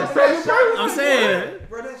was the I know, best. but that shot hurt I'm my saying. heart.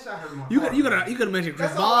 Bro, that shot hurt my You heart. could have mentioned Chris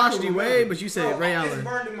That's all I Bosh, can D remember. Wade, but you said Bro, Ray It's Allen.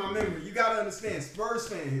 burned in my memory. You gotta understand, Spurs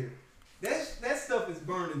fan here. That stuff is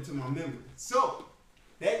burned into my memory. So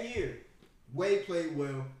that year, Wade played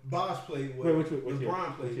well, Bosh played well, Wait, which year?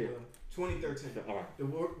 LeBron played Which year? well. 2013, All right.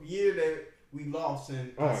 the year that we lost,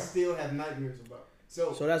 and I Alright. still have nightmares about.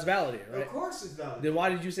 So So that's validated, of right? course it's valid. Then why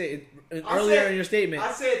did you say it I earlier said- in your statement?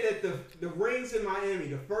 I said that the rings in Miami,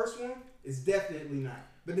 the first one is definitely not,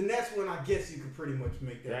 but the next one, I guess you could pretty much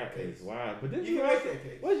make that That case. is wild. But didn't You you can make argue? that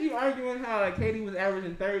case. Was you arguing how like Katie was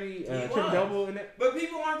averaging 30 He triple was. double in it? But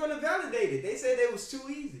people aren't going to validate it. They said it was too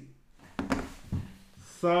easy.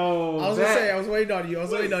 So I was that, gonna say I was waiting on you. I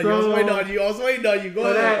was waiting on So- you. I was waiting on you. I was waiting on you. Go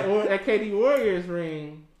so ahead. that KD Warriors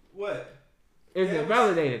ring What? isn't Yeah, it was-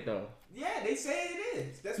 validated though. Yeah, they say it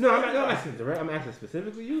is. That's No, what I'm not asking direct. I'm asking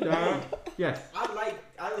specifically you, dog. Yes. I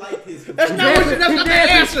like his. That's not the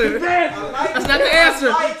answer. That's not the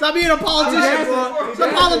answer. Stop being a politician, bro. Stop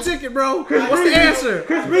politicking, bro. What's the answer?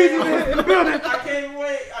 Chris Breezy in the building. I can't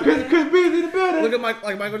wait. Chris Breezy in the building. Look at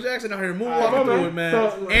like Michael Jackson out here moonwalking through it, man.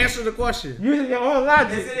 So, answer the question. Using your own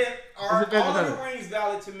logic. Are all of the rings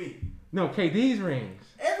valid to me? No, KD's rings.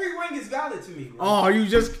 Every ring is valid to me, bro. Oh, you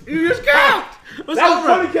just capped. Let's That was go,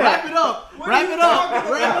 funny cap. wrap it up. What are you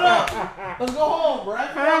talking Wrap it about? up. Let's go home.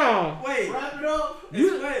 Wrap it up. Wait. Wrap it up.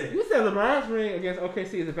 You said LeBron's ring against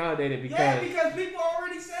OKC is validated because. Yeah, because people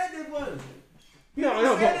already said it was. People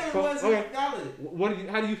No, said it but- wasn't okay. valid.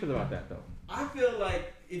 How do you feel about that though? I feel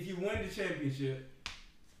like if you win the championship,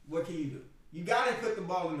 what can you do? You gotta put the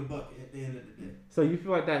ball in the bucket at the end of the day. So you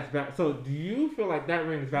feel like that's valid? So do you feel like that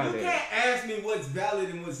ring is You validated? can't ask me what's valid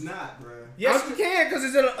and what's not, bro. Yes, you can, because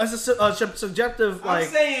it's a subjective. I'm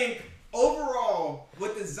saying overall,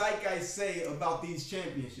 what the zeitgeist say about these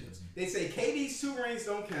championships. They say KD's 2 rings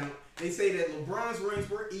don't count. They say that LeBron's rings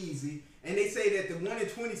were easy, and they say that the one in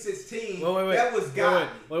 2016 that was God.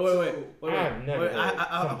 Wait. I've never heard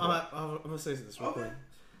I'm gonna say this real quick.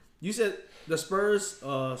 You said the Spurs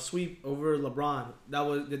sweep over LeBron.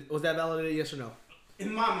 Was that validated? Yes or no?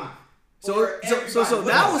 In my mind. So what that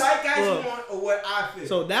was zeitgeist want or what I feel.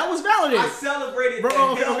 So that was validated. I celebrated.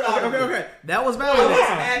 Bro, okay. That was I validated. was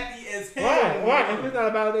happy as hell. Why? If it's not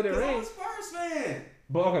a validated Because I ring. was Spurs fan.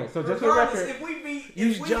 But okay, so just for the Regardless, record, if we beat,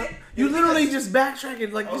 You literally just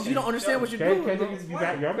backtracking like because you don't understand what you're doing. you're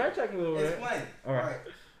bro. backtracking a little bit. Explain. All right.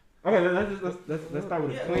 Right. Okay, let's start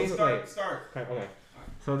with a clean slate. Start. Okay.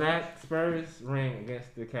 So that Spurs ring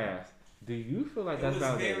against the Cavs, do you feel like that's It was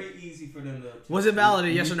validated? very easy for them to. Was it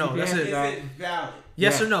validated? Yes or no? That's Is it. it valid?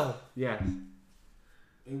 Yes or no? Yes.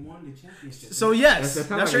 They won the championship. So yes, That's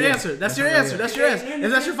that's your yes. answer. That's That's your not answer. yes. That's your answer.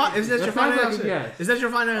 Is that your final like a answer? yes. Is that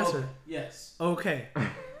your final answer? Yes. Okay.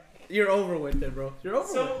 You're over with it, bro. You're over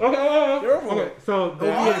with it. Okay. You're over Okay. So All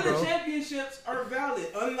yeah, of the bro. championships are valid.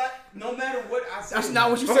 Unlike, no matter what I said. That's not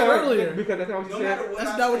what you said earlier. Because that's not what you No said. matter what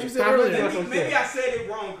That's I not what said. you said Stop it. earlier. Maybe I said it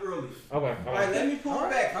wrong earlier. Okay. All right, let me pull it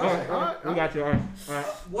back. All right. We got you. All right.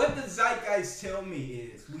 What the zeitgeist tell me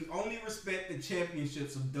is we only respect the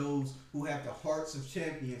championships of those who have the hearts of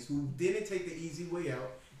champions, who didn't take the easy way out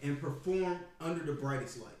and perform under the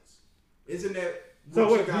brightest lights. Isn't that So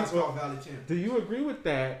what what you guys you- call valid champions? Do you agree with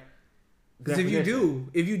that? Because if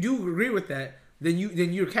you do agree with that, then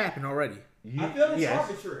you're capping already. I feel it's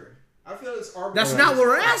arbitrary. I feel it's arbitrary. That's not what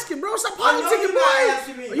we're asking, bro. Stop I know politicking, you're not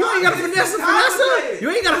asking boy. me. You ain't got to This finesse is it. complicated. You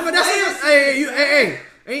ain't got to This is finesse it. layers. Hey.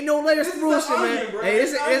 Ain't no layers This to is bullshit, the man. onion, bro. Hey,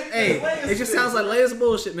 It's onion. It's layers it just to sounds this, like layers of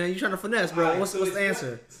bullshit, man. You trying to finesse, bro. Alright, What's so the it's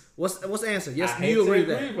answer? What's the answer? Yes, I do hate you to agree with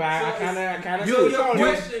agree, that? but I So kind of Do So you- your do-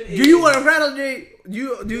 question is, Do you want to validate?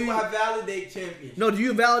 Do do you? I validate championships? No, do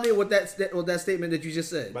you validate what that statement that you just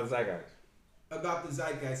said? About the zeitgeist. About the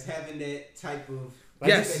zeitgeist having that type of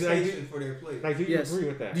Yes. expectation for their players. Like, do you agree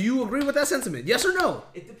with that? Do you agree with that sentiment? Yes or no?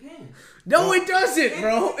 It depends. No, it doesn't,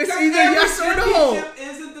 bro. It's Because either every yes or no. championship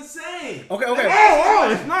isn't the same. Okay.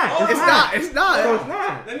 It's not. It's not. It's So not. it's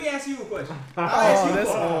not. Let me ask you a question. I'll ask you a that's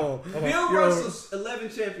question. all. Bill Yo. Russell's 11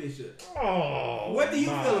 championships. Oh. What do you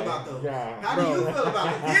my feel about those? God. How do you feel about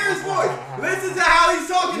it? Hear his voice. Listen to how he's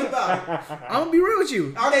talking about it. I'm gonna be real with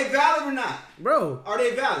you, Are they valid or not? bro. Are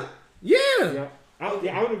they valid? Yeah. Yeah. I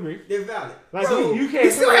would agree. They're valid. Like So, you can't.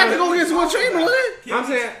 He still have to go against Will Chamberlain. I'm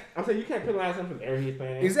saying you can't penalize him for the area he's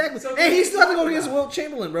playing. Exactly. So And he can still we have to go talk against about Will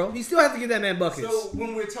Chamberlain, bro. He still have to give that man buckets. So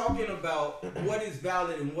when we're talking about what is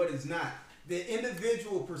valid and what is not, the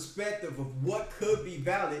individual perspective of what could be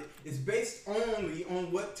valid is based only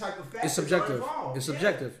on what type of factors It's subjective. are involved. It's Yeah.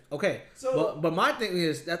 subjective. Okay. So- but my thing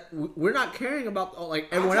is that we're not caring about like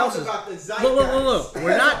I'm everyone talking else's. about the zeitgeist. Look. We're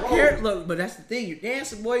as not a whole. caring. Look, but that's the thing. You're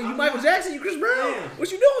dancing, boy. You I'm Michael not- Jackson. You Chris Brown. Fam.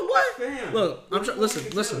 What you doing, boy? Fam. Look, What you want me to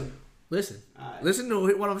tell Listen. you? Alright. Listen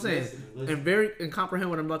to what I'm saying, Listen. and comprehend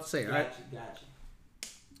what I'm about to say. All right? Gotcha.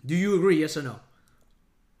 Do you agree? Yes or no?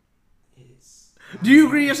 It's, Do you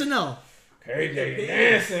agree? Yes or no? KJ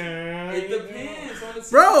dancing. it depends on the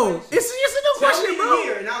Bro, situation. it's just a new Tell question, me the bro.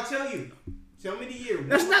 year, and I'll tell you. Tell me the year.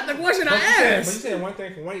 That's not the question I But you asked. saying one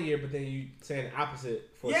thing for 1 year, but then you saying the opposite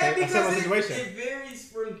for Yeah, a because similar it situation.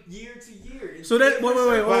 varies from year to year. It's So that- different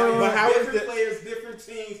wait, but how is different the- players, different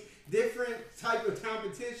teams, different type of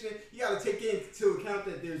competition. You got to take into account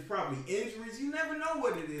that there's probably injuries. You never know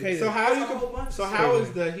what it is. Okay, So how It's a whole bunch of how stuff.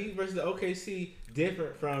 is the Heat versus the OKC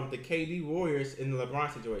different from the KD Warriors in the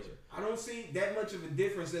LeBron situation? I don't see that much of a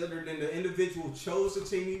difference other than the individual chose the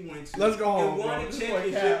team he went to. Let's go home, and won bro. a This boy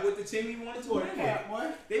championship cap. with the team he wanted to win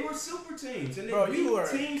with. They were super teams, and they Bro, beat you were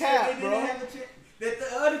teams cap, that they bro. didn't have a chance. that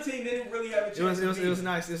the other team didn't really have a chance. It was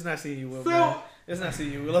nice. It's nice seeing you, Will. So Man. It's nice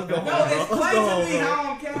seeing you, Will. Let's go home. no, bro. it's Let's plain go to home, me bro.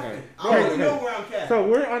 how I'm capping. Okay. I already know where I'm capping. So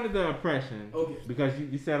we're under the impression, Okay. because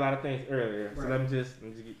you said a lot of things earlier. So Right. let me just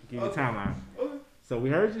give you a timeline. Okay. So we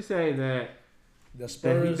heard you say that The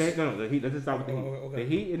Spurs. the Heat. Let's just start with the Heat. Okay. The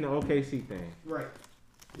Heat and the OKC thing. Right.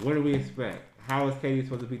 What do we expect? How is KD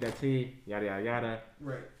supposed to beat that team? Yada yada yada.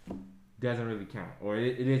 Right. Doesn't really count, or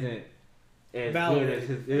it isn't as Valid. good as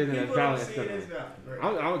it isn't as People valid don't as see it as something. valid.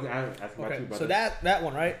 Right. I was asking about Okay, you about so that. that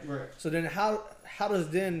one, right? Right. So then how does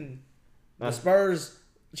then the That's- Spurs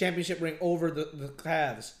championship ring over the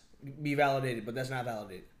Cavs be validated? But that's not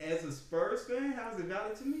validated. As a Spurs fan, how's it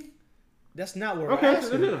valid to me? That's not where we're Okay,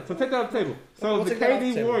 asking. so take that off the table. So We'll the take that off the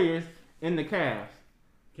KD table. Warriors and the Cavs.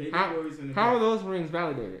 KD How, Warriors in the how are Cavs. those rings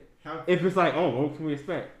validated? How If it's like, oh, what can we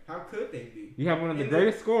expect? how could they be? You have one of the And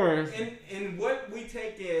greatest scorers. And what we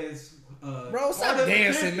take as Bro, stop heart of the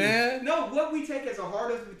dancing, champion- man. No, what we take as a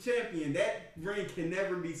heart of the champion, that ring can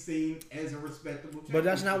never be seen as a respectable champion. But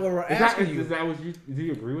that's not what we're Is that, asking is you. that what you do?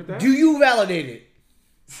 You agree with that? Do you validate it?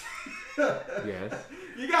 Yes.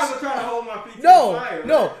 You guys are trying to hold my feet to No, the fire.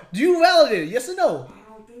 no. Right? Do you validate it? Yes or no? I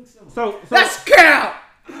don't think so. So That's cap.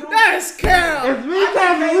 That's cap. as many I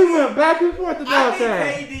times as think we went back and forth about that.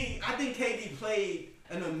 I think KD played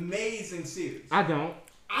an amazing series. I don't.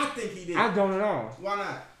 I think he did. I don't at all. Why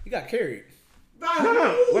not? You got carried.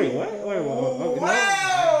 No. Wait, what? Wait, what? Okay, no.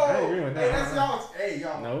 I agree with that. Hey, that's y'all's. Hey,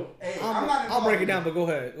 y'all. No. Hey, I'll I'm not break it involved. down, but go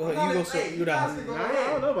ahead. Go I'm ahead. You not go. in- hey, You you guys can down. go I ahead.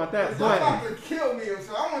 don't know about that, Y'all about but to kill me,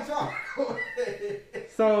 so I want y'all to go ahead.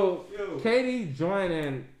 so Yo. KD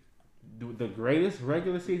joining the greatest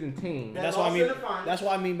regular season team. That That's what I lost mean. in the finals. That's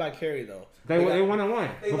what I mean by carry, though. They got- won and won.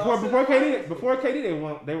 They Before lost in the KD finals. before KD they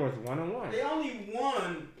won. They was 1-1. They only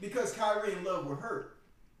won because Kyrie and Love were hurt.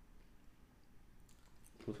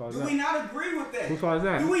 Whose fault is Do that? we not agree with that? Whose fault is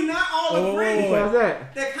that? Do we not all Whoa, whoa, agree whoa, Whose fault is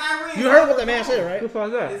that? that Kyrie and You Love heard what were the man wrong? said, right? Whose fault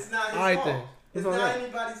is that? It's not his All right, fault. then. It's Whose fault not is that?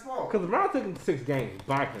 anybody's fault. Because LeBron took 6 games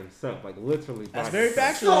by himself, like literally by That's very himself.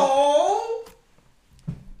 factual. So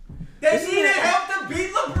they This is- needed help to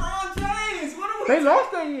beat LeBron James. What are we? They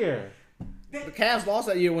lost that year. The Cavs lost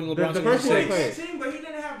that year when LeBron the was first year six. they played. team, but he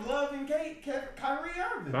didn't have Love and Kyrie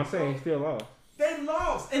Irving. But I'm saying he still lost. They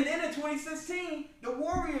lost, and then in 2016, the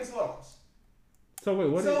Warriors lost. So wait,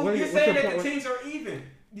 what? So what you're what's saying your that point? the teams are even?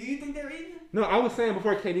 Do you think they're even? No, I was saying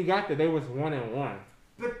before KD got there, they was 1-1.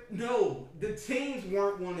 But no, the teams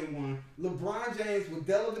weren't 1-1. LeBron James with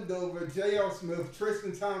Della Vedova, J.R. Smith,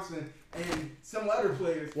 Tristan Thompson, and some other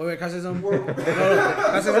players Wait, can I say something? were. No, can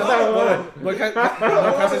I say something? But can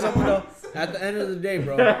I say something though? At the end of the day,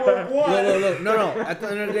 bro. Look. No. At the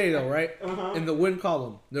end of the day, though, right? Uh-huh. In the win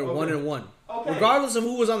column, they're Okay. 1-1. Okay. Regardless of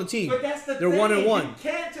who was on the team, But that's the they're thing. 1-1. You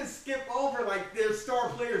can't just skip over like their star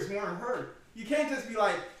players weren't hurt. You can't just be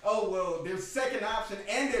like, oh well, their second option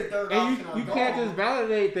and their third And option you are can't gone. just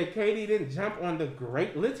validate that KD didn't jump on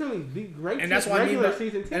literally the greatest And that's what I mean regular by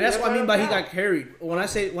season team. and that's what I mean by he ever got carried. When I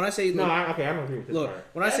say No, look, I don't agree with this look, part.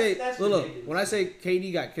 when I say That's look, ridiculous. when I say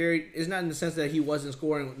KD got carried, it's not in the sense that he wasn't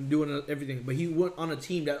scoring and doing everything, but he went on a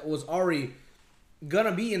team that was already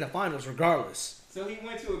gonna be in the finals regardless. So he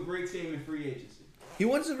went to a great team in free agency. He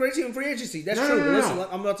went to a great team in free agency. That's No, true. no, no, But listen, no.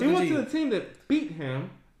 I'm about to He went to continue. the team that beat him,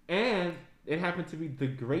 and it happened to be the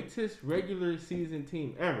greatest regular season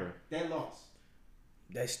team ever. They lost.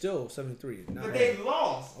 They still 73. Not But bad. they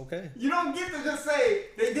lost. Okay. You don't get to just say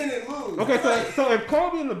they didn't lose. Okay, Like, so if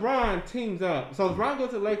Kobe and LeBron teams up, so LeBron goes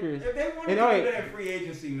to the Lakers. if they wanted And to all do right. that in free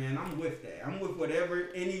agency, man, I'm with that. I'm with whatever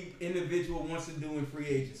any individual wants to do in free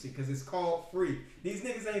agency because it's called free. These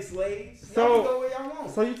niggas ain't slaves. Y'all So- can go where y'all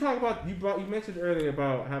want. So you talk about you mentioned earlier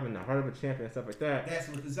about having the heart of a champion and stuff like that. That's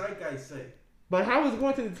what the zeitgeist say. But how is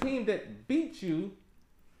going to the team that beat you?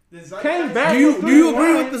 The zeitgeist Came back Do you from agree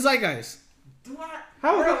 3-1. with the zeitgeist? Do I?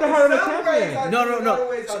 How is Bro, that the heart of in the some ways champion? I No, do, no, in no. other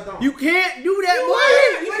ways I don't. You can't do that,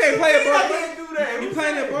 What? boy. What can't you play it mean I both can't do that? You Who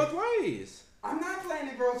playing said? it both ways. I'm not playing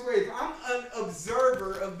it both ways. I'm an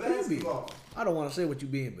observer of basketball. I don't want to say what you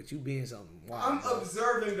being, but you being something wild. I'm bro.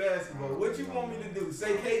 observing basketball. What you want me to do?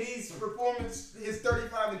 Say KD's performance, his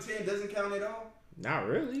 35 and 10 doesn't count at all? Not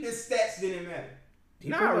really. His stats didn't matter. He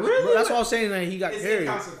Nah, pretty much- really? bro, that's why I was saying that he got It's carried.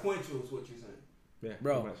 inconsequential is what you're saying. Yeah,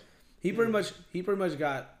 Bro. pretty much. He pretty much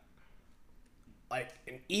got like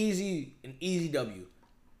an easy W.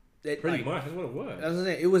 That, Pretty like, much. That's what it was. That's what I'm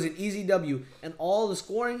saying. It was an easy W, and all the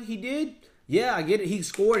scoring he did. Yeah, I get it. He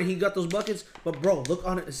scored and he got those buckets. But bro, look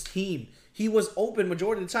on his team. He was open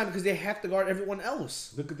majority of the time because they have to guard everyone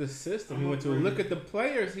else. Look at the system he I'm went to. agreeing. Look at the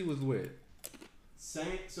players he was with.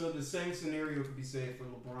 So the same scenario could be said for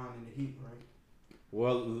LeBron and the Heat, right?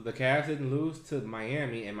 Well, the Cavs didn't lose to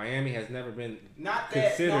Miami, and Miami has never been Not that.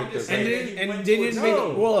 considered. No, I'm just the saying And that they he went didn't to make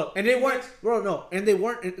a it. Well, and they weren't. Bro, no, and they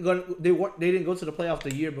didn't go to the playoffs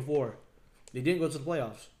the year before. They didn't go to the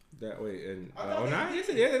playoffs. That way, and I thought 09? they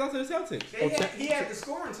did. Yeah, they lost to the Celtics. He had the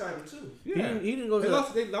scoring title too. Yeah, He didn't go to. they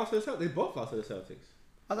lost to the Celtics. They both lost to the Celtics.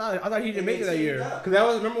 I thought he didn't make it that year. Cause that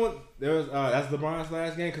was remember when there was that's LeBron's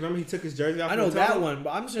last game. Cause remember he took his jersey off. I know the that tunnel? one,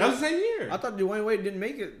 but I'm That saying was the same year. I thought Dwayne Wade didn't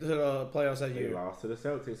make it to the playoffs that They year. lost to the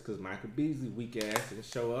Celtics because Michael Beasley, weak ass, didn't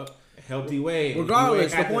show up and help D Wade.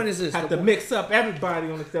 Regardless, the point is this: have to mix up everybody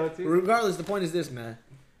on the Celtics. regardless, the point is this, man.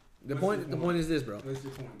 The point is this, bro. What's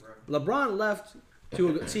your point, bro? LeBron left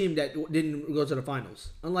to a team that didn't go to the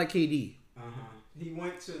finals, unlike KD. He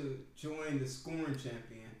went to join the scoring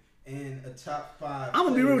champion and a top 5. I'm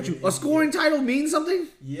gonna be real with you. A scoring title means something.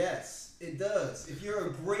 Yes, it does. If you're a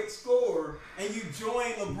great scorer and you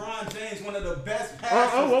join LeBron James, one of the best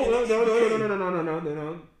passers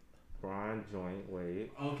no. Brian joined Wade.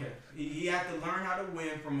 Okay, he had to learn how to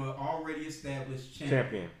win from an already established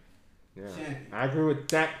Champion. Yeah, Champion. I agree with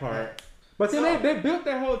that part. But then they built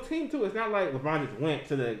their whole team too. It's not like LeBron just went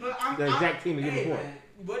to the exact team the year before. Man,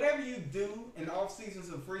 whatever you do in the off seasons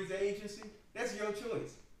of free agency, that's your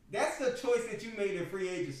choice. That's the choice that you made in free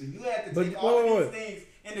agency. You had to take all these things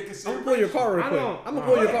into consideration. I'm gonna pull your car real quick. I'm gonna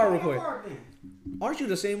pull your car real quick. Aren't you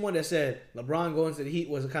the same one that said LeBron going to the Heat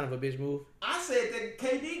was a kind of a bitch move? I said that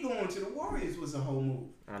KD going to the Warriors was a whole move,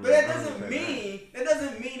 but that doesn't mean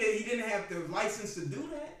that he didn't have the license to do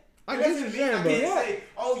that. I It get doesn't what mean you're I saying, can't bro. say,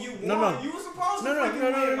 "Oh, you won. No. You were supposed to No.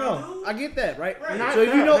 win, my dude." I get that, right? Right. So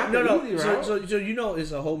you know, Not the easy route. So you know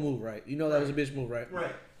it's a whole move, right? You know that was a bitch move, right?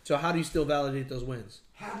 Right. So how do you still validate those wins?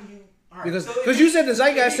 How do you? All right, Because so if you said the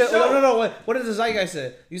Zeitgeist if he said showed- no. What did the Zeitgeist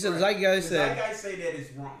say? You said the Zeitgeist The said, Zeitgeist say that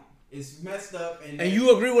it's wrong. It's messed up, and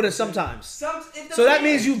you agree with it sometimes. So that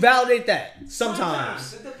means you validate that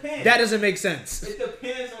sometimes. It depends. That doesn't make sense. It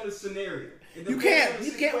depends on the scenario. It You depends can't. on the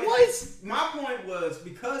You can't. situation. What? My point was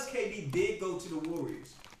because KD did go to the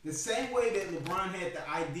Warriors, the same way that LeBron had the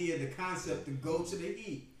idea, the concept to go to the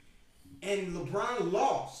Heat, and LeBron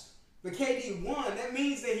lost, but KD won. That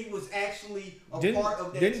means that he was actually a part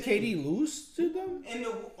of that. Didn't team. KD lose to them?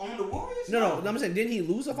 On the Warriors? No. I'm saying, didn't he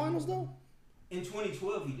lose the finals though? In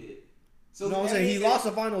 2012, he did. So No, I'm that saying he means lost that-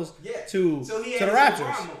 the finals Yeah. to So he the had his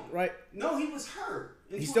Raptors, LeBron moment. right? No, he was hurt.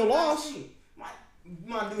 In He still lost. 2019.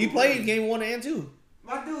 My dude. He played game 1 and 2,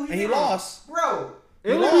 My dude. and he lost. Bro.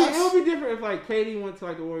 It lost. would be different if like KD went to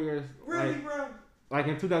like the Warriors, Really, bro? like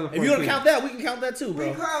in 2014. If you want to count that, we can count that too, We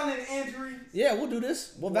bro. calling injuries. Yeah, we'll do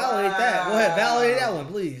this. We'll validate that. Go ahead, validate that one,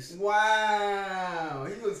 please. Wow.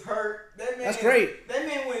 He was hurt. That man, That's great. That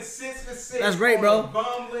man went 6 for 6. That's great, on bro. a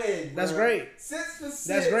bum leg, bro. That's great. 6 for 6.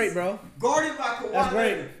 That's great, bro. Guarded by Kawhi That's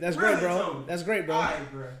great. Leonard. That's Really, great, bro. Tony? That's great, bro. All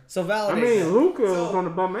right, bro. So I validate. mean, that. Luka was So- on the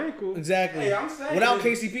bum ankle. Exactly. Hey, I'm saying Without that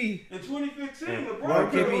KCP. in 2015, Without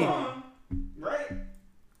LeBron could KP. have won. Right?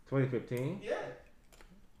 2015. Yeah.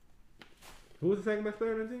 Who was the second best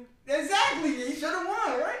player on the team? Exactly. He should have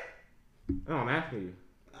won, right? No, I'm asking you.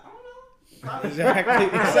 I don't know. Probably- Exactly.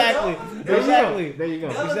 Exactly. There you Exactly. go. There you go.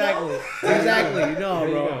 Exactly. Exactly. You know, There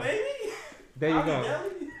you bro. go. Maybe. There you Probably go. Nelly.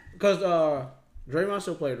 Because Draymond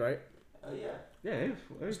still played, right? Yeah. Yeah, it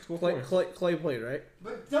was full Clay, force. Clay played, right?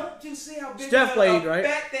 But don't you see how big Steph of played, a right?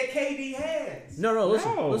 effect that KD has? No.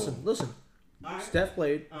 Listen. No. Listen. All right. Steph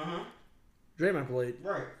played. Uh-huh. Draymond played.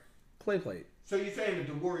 Right. Clay played. So you're saying that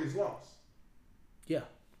the Warriors lost Yeah.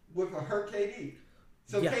 with a hurt KD.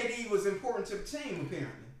 So Yeah. KD was important to the team,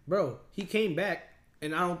 apparently. Bro, he came back,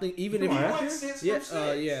 and I don't think even if Come He on, he, went last 6 yeah, from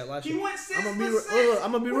 6. yeah, last He year. went 6 I'm gonna for be, 6.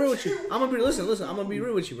 I'm gonna be real with you. I'm gonna be listen. I'm gonna be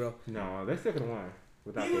real with you, bro. No, they still could have won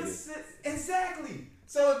without He was KD. 6. Exactly.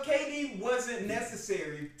 So if KD wasn't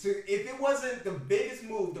necessary if it wasn't the biggest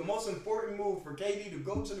move, the most important move for KD to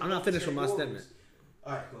go to the I'm not finished with my Warriors- statement.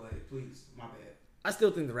 All right, go ahead, please. My bad. I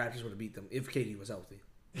still think the Raptors would have beat them if KD was healthy.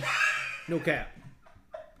 No cap.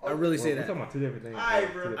 I really say We're that. talking about two different things. Alright,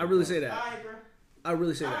 Two bro. different I really things. say that. All right, bro. I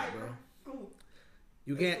really say All that, right, bro. Cool.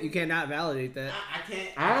 You can't not validate that. I can't.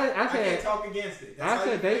 I I said- can't talk against it. That's I how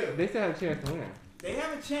said you feel. they still have a chance to win. They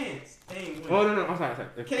have a chance. They ain't winning. Oh no, I'm sorry.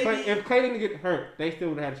 If KD Clay didn't get hurt, they still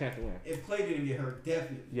would have had a chance to win. If Clay didn't get hurt,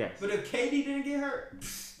 definitely. Yes. But if KD didn't get hurt,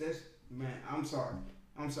 that's man. I'm sorry.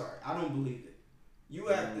 I don't believe it. You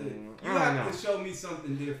have to. You I don't have know. to show me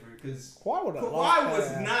something different because Kawhi would have Kawhi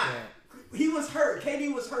was not. He was hurt.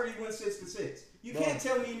 KD was hurt. He went 6 for 6. You Bro. can't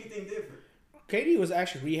tell me anything different. KD was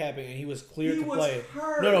actually rehabbing and he was cleared He to was play.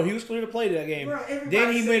 hurt. No, he was cleared to play that game. Bro, everybody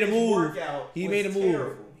Then he said made a his move. workout He was made a move.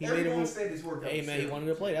 terrible. He made a Everyone move. said his workout Hey was man, he terrible. wanted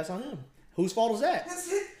to play. That's on him. Whose fault is that? That's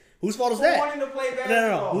it. Whose fault is For that? wanting to play No.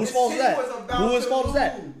 basketball. Whose His fault is team that? was about Whose to fault is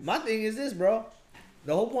that? lose. My thing is this, bro.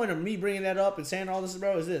 The whole point of me bringing that up and saying all this,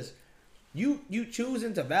 bro, is this. You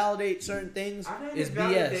choosing to validate certain things is BS.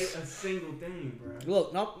 Validate a single thing, bro.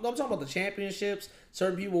 Look, no, I'm talking about the championships.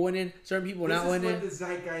 Certain people winning, certain people not winning. This is what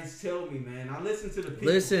the zeitgeist tell me, man. I listen to the people.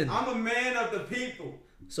 Listen. I'm a man of the people.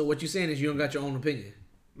 So what you saying is you don't got your own opinion.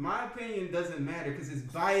 My opinion doesn't matter because it's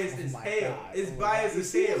biased as hell. God. It's biased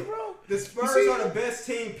as hell. Bro? The Spurs are the best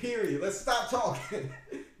team, period. Let's stop talking.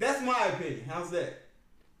 That's my opinion. How's that?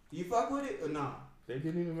 You fuck with it or nah? They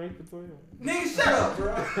didn't even make the playoffs. Nigga, shut up,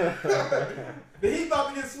 bro. The Heat about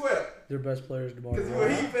to get swept. Their best players, DeMar. Because you're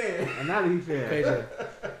a Heat fan. I'm not a Heat fan.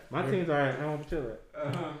 KJ. My team's alright. I don't chill it.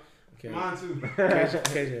 Okay. Mine too.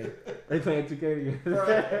 KJ. They playing 2K.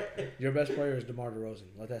 Right. Your best player is DeMar DeRozan.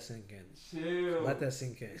 Let that sink in. Chill. Let that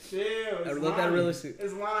sink in. Chill. Let that really sink.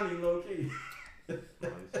 It's Lonnie, low key.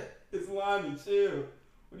 It's Lonnie. Chill.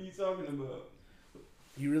 What are you talking about?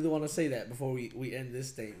 You really want to say that before we end this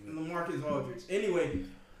statement? LaMarcus Aldridge. Anyway.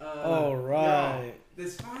 All right. Y'all,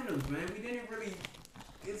 this finals, man. We didn't really.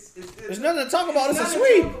 There's nothing to talk about. It's a nothing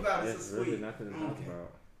sweep. to talk about. It's a really sweep. nothing to talk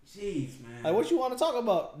about. Jeez, man. Like, what you want to talk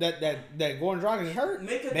about? That Gordon Dragic is hurt.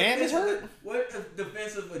 Bam is hurt. What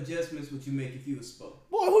defensive adjustments would you make if you was Spo?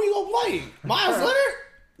 Boy, who you gonna play? Miles Leonard?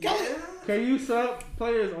 Yeah. Can you sub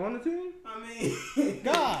players on the team? I mean,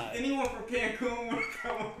 God. Anyone from Cancun want to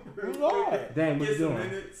come over? Lord. Damn, what you Get some doing?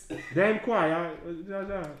 minutes. Damn quiet,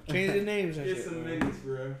 y'all. Change the names and Get shit. some man. minutes,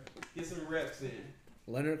 bro. Get some reps in.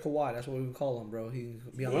 Leonard Kawhi, that's what we call him, bro. He can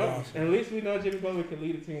be on the Well, roster. at least we know Jimmy Butler can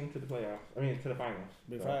lead a team to the playoffs. I mean, to the finals.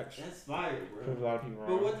 Big So, facts. That's fire, proves a bro. lot of people wrong.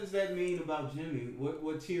 But what does that mean about Jimmy?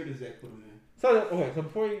 What tier does that put him in? So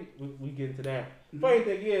before we get into that, funny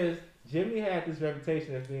thing is, Jimmy had this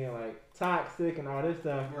reputation of being like toxic and all this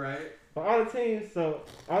stuff. Right. But all the teams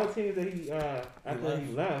that he after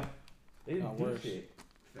he left, they didn't do worse. shit.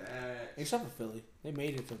 Facts. Except for Philly. They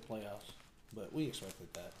made it to the playoffs. But we expected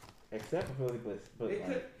that. Except for Philly, but They like,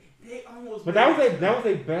 could. They almost. but that was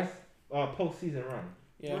a best postseason run.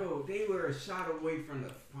 Yeah. Bro, they were a shot away from the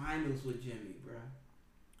finals with Jimmy, bro.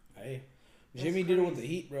 Hey. That's Jimmy did it with the crazy.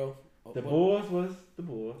 Heat, bro. The Bulls was the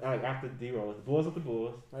Bulls. Like after D-Rose, the Bulls was the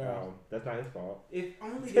Bulls. Yeah. That's not his fault. If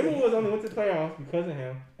only Timberwolves only went to the playoffs because of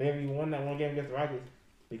him. They only won that one game against the Rockets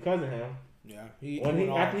because of him. Yeah.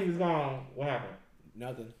 After he was gone, what happened?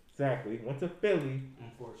 Nothing. Exactly. Went to Philly.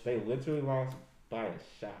 Unfortunately. They literally lost by a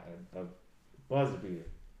shot, a buzzer beater.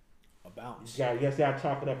 A bounce. You got to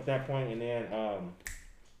chalk it up at that point, and then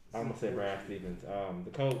I'm gonna say Brad Stevens, the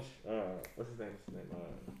coach. What's his name?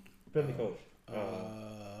 Philly coach.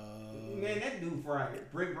 Man, that dude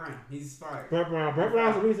fired. Brett Brown. He's fired. Brett Brown. Brett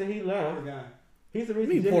Brown's the reason he left. Poor guy. He's the I reason.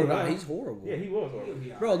 mean, Jimmy poor guy. left. He's horrible. Yeah, he was He'll horrible.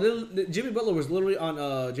 be all Bro, right. Jimmy Butler was literally on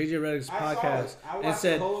JJ Redick's I saw podcast it. I and watched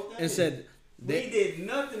said the whole thing. We did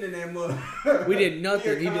nothing in that mud. We did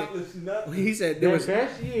nothing. We accomplished nothing. he said Their there was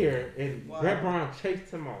best year is Wow. Brett Brown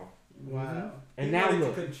chased him off. Wow. And He now wanted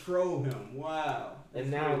look. to control him. Wow.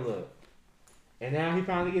 And That's now crazy. look. And now he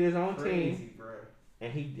finally get his own team. Crazy, bro.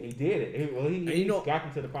 And he did it. He got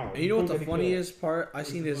them to the finals. And you know what He the proved that he could. funniest part? I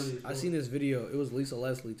What's seen the this. funniest I part? seen this video. It was Lisa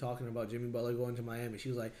Leslie talking about Jimmy Butler going to Miami. She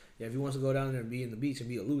was like, "Yeah, if he wants to go down there and be in the beach and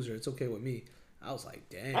be a loser, it's okay with me." I was like,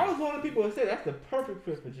 "Damn." I was one of the people who said that's the perfect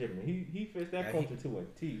fit for Jimmy. He fits that Yeah, culture to a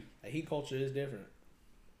T. The Heat culture is different.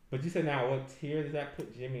 But you said now, what tier does that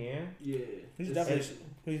put Jimmy in? Yeah. He's Just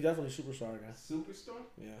definitely a superstar guy. superstar.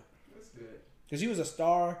 Yeah, That's good. because he was a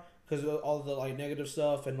star. Because of all the like negative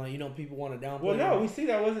stuff and like people want to downplay. Well, no, him. we see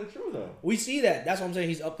that wasn't true though. We see that. That's what I'm saying.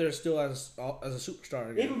 He's up there still as a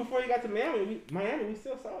superstar. Again. Even before he got to Miami, we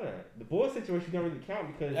still saw that. The Bulls situation don't really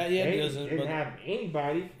count because Yeah, they it doesn't, didn't but have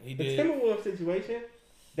anybody. he The did. Timberwolves situation,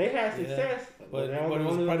 they had success, But that it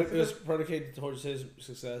was was predicated towards his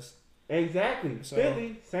success. exactly. So-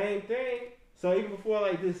 Philly, same thing. So even before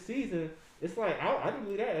like this season, it's like I didn't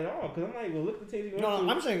believe that at all because I'm like, well, look at the teams he went No, to.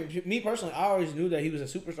 I'm saying me personally, I always knew that he was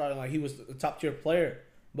a superstar and like he was a top tier player.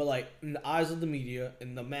 But like in the eyes of the media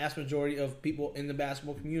and the mass majority of people in the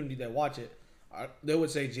basketball community that watch it, they would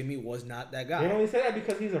say Jimmy was not that They guy. only say that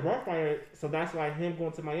because he's a rough rider, so that's why him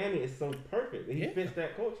going to Miami is so perfect. He Yeah. fits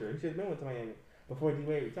that culture. He should have been went to Miami before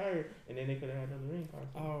D-Wade retired, and then they could have had another ring.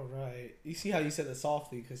 Possibly. All right, you see how you said that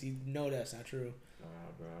softly because you know that's not true. Nah,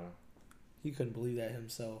 bro. He couldn't believe that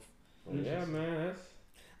himself. Well, yeah, man. That's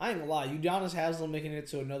I ain't gonna lie, Udonis Haslem making it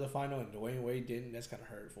to another final and Dwayne Wade didn't. That's kind of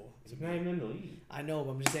hurtful. he's not even in the league. I know,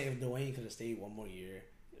 but I'm just saying if Dwayne could have stayed one more year,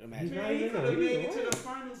 imagine. He's not Man, he even could have in the made league, it to what? the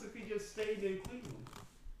finals if he just stayed in Cleveland.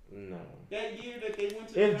 No. That year that they went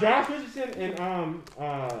to If the Josh finals, Richardson and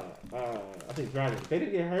I think Dragic, they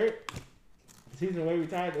didn't get hurt, the season Wade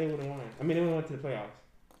retired, they would have won. I mean, they would have went to the playoffs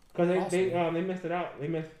because they missed it out. They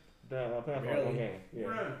missed the playoffs by Barely. one game. Yeah.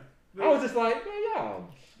 bruh, I was just like, man,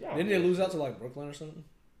 y'all. Didn't they lose out to like Brooklyn or something?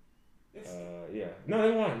 Yeah. No,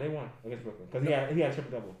 they won. They won against Brooklyn because he had a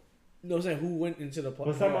triple double. No, I'm saying who went into the But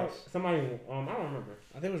playoffs? somebody, I don't remember.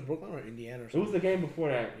 I think it was Brooklyn or Indiana or It something. was the game before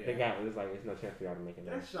that Yeah. they got. It was like there's no chance for y'all to make it.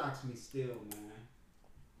 That shocks me still, man.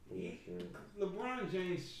 Yeah, sure. LeBron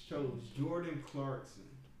James chose Jordan Clarkson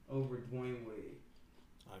over Dwayne Wade.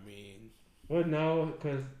 I mean, Well, no,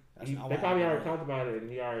 because That's they not what probably already happened. talked about it,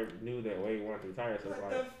 and he already knew that Wade wanted to retire. So it's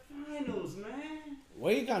But like, the finals, man.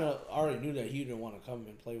 Wade kind of already knew that he didn't want to come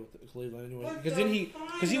and play with Cleveland anyway. But Because the then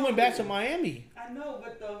he went back to finals. Miami. I know,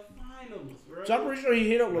 but the finals, bro. So I'm pretty sure he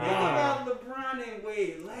hit up Think LeBron. about LeBron and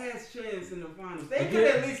Wade, last chance in the finals. They But could yeah.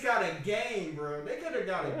 at least got a game, bro. They could have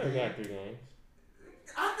got a they game. got 3 games.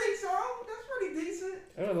 I think so. That's pretty decent.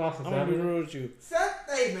 They would lost to I'm gonna be 7. real with you.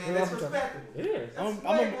 Hey, man, that's Yeah. respectable. It is. That's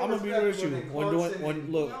I'm way more gonna be real with you. respectable When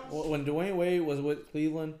than Clarkson when and Dwayne Wade was with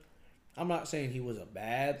Cleveland, I'm not saying he was a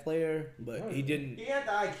bad player, but Right. he didn't. He had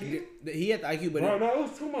the IQ. He had the IQ, but Bro, no, it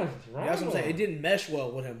was too much drama. that's what I'm saying. It didn't mesh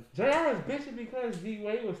well with him. JR was bitching because D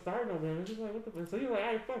Wade was starting over him. It's just like, what the fuck? So he was like,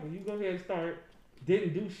 alright, fuck it. You go ahead and start.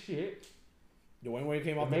 Didn't do shit. Dwayne Wade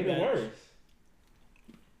came It off the made it bench. worse.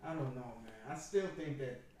 I don't know, man. I still think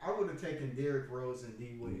that I would have taken Derrick Rose and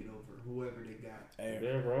D Wade over whoever they got. Hey,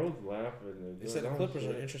 Derrick Rose left. And they said the Clippers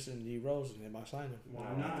are interested in D Rose and they might sign him. Why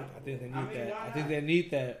Nah, not? I think they need I mean, that. why I think not? they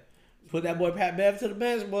need that. Put that boy Pat Bev to the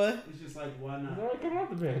bench, boy. It's just like, why He's not? already coming off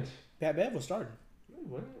the bench. Pat Bev was starting. No, he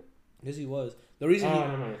wasn't. Yes, he was. The reason Oh, he.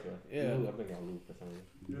 no, no, yes, Yeah. I think I'll lose for some reason.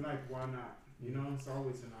 They're like, why not? You know, it's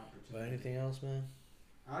always an But opportunity. anything else, man?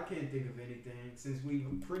 I can't think of anything since we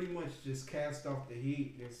pretty much just cast off the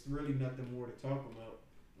heat. There's really nothing more to talk about.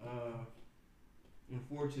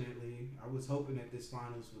 Unfortunately, I was hoping that this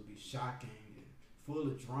finals would be shocking and full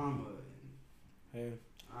of drama, and Hey,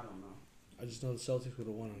 I don't know. I just know the Celtics would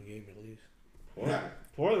have won on game at least.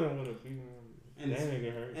 Portland would have beaten And that the-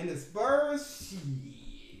 nigga hurt. And the Spurs,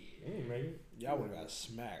 shit. They ain't make it. Y'all would have got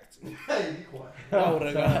smacked. Hey, be quiet. Y'all would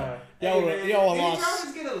have got. Y'all would have. man, Y'all did y'all lost.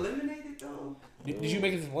 just get eliminated though? Did you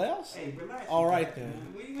make it to the playoffs? Hey, relax. All with right that, then.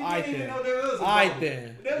 man. We All right didn't even then. know there was a All right bubble.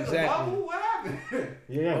 then. There was a Exactly. bubble. What happened?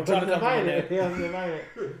 Yeah, I'm trying to come from it. that. Yeah, invite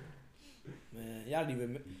it. Man,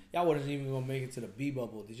 y'all wasn't even gonna make it to the B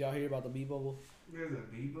bubble. Did y'all hear about the B bubble? There's a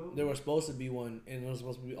Bebo. There was supposed to be one, and it was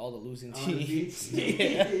supposed to be all the losing On the teams. beach.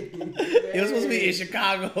 Yeah, it was supposed to be in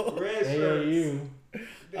Chicago. Red Hey, shirts. you.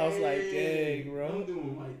 I was like, dang, bro. Don't do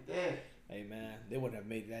them like that. Hey man, they wouldn't have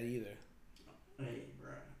made that either. Hey,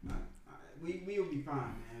 bro. We'll be fine,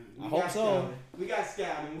 man. We I got hope so. scouting. We got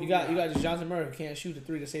scouting. You got this Jonathan Murray who can't shoot the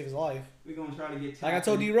 3 to save his life. We're gonna try to get. Like I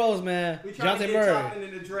told D Rose, man. We trying to Jonathan get Murray, Toppin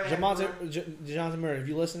in the draft. bro. Jonathan Murray. If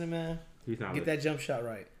you listening, man, He's not get that jump shot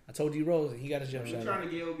right. I told D Rose, and he got his jump We're shot trying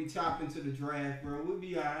right. to get Obi Toppin to the draft, bro. We'll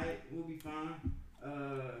be alright. We'll be fine.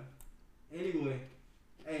 Anyway,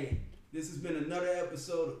 hey, this has been another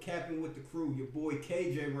episode of Capping with the Crew. Your boy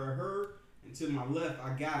KJ right here, and to my left,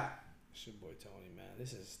 I got. It's your boy Tony, man.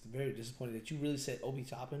 This is very disappointing that you really said Obi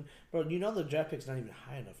Toppin, bro. You know the draft pick's not even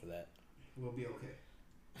high enough for that. We'll be okay.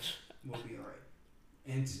 We'll be alright.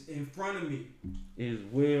 And in front of me, Is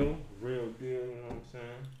Will real deal? You know what I'm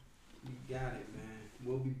saying? you got it, man.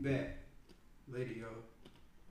 We'll be back later, yo.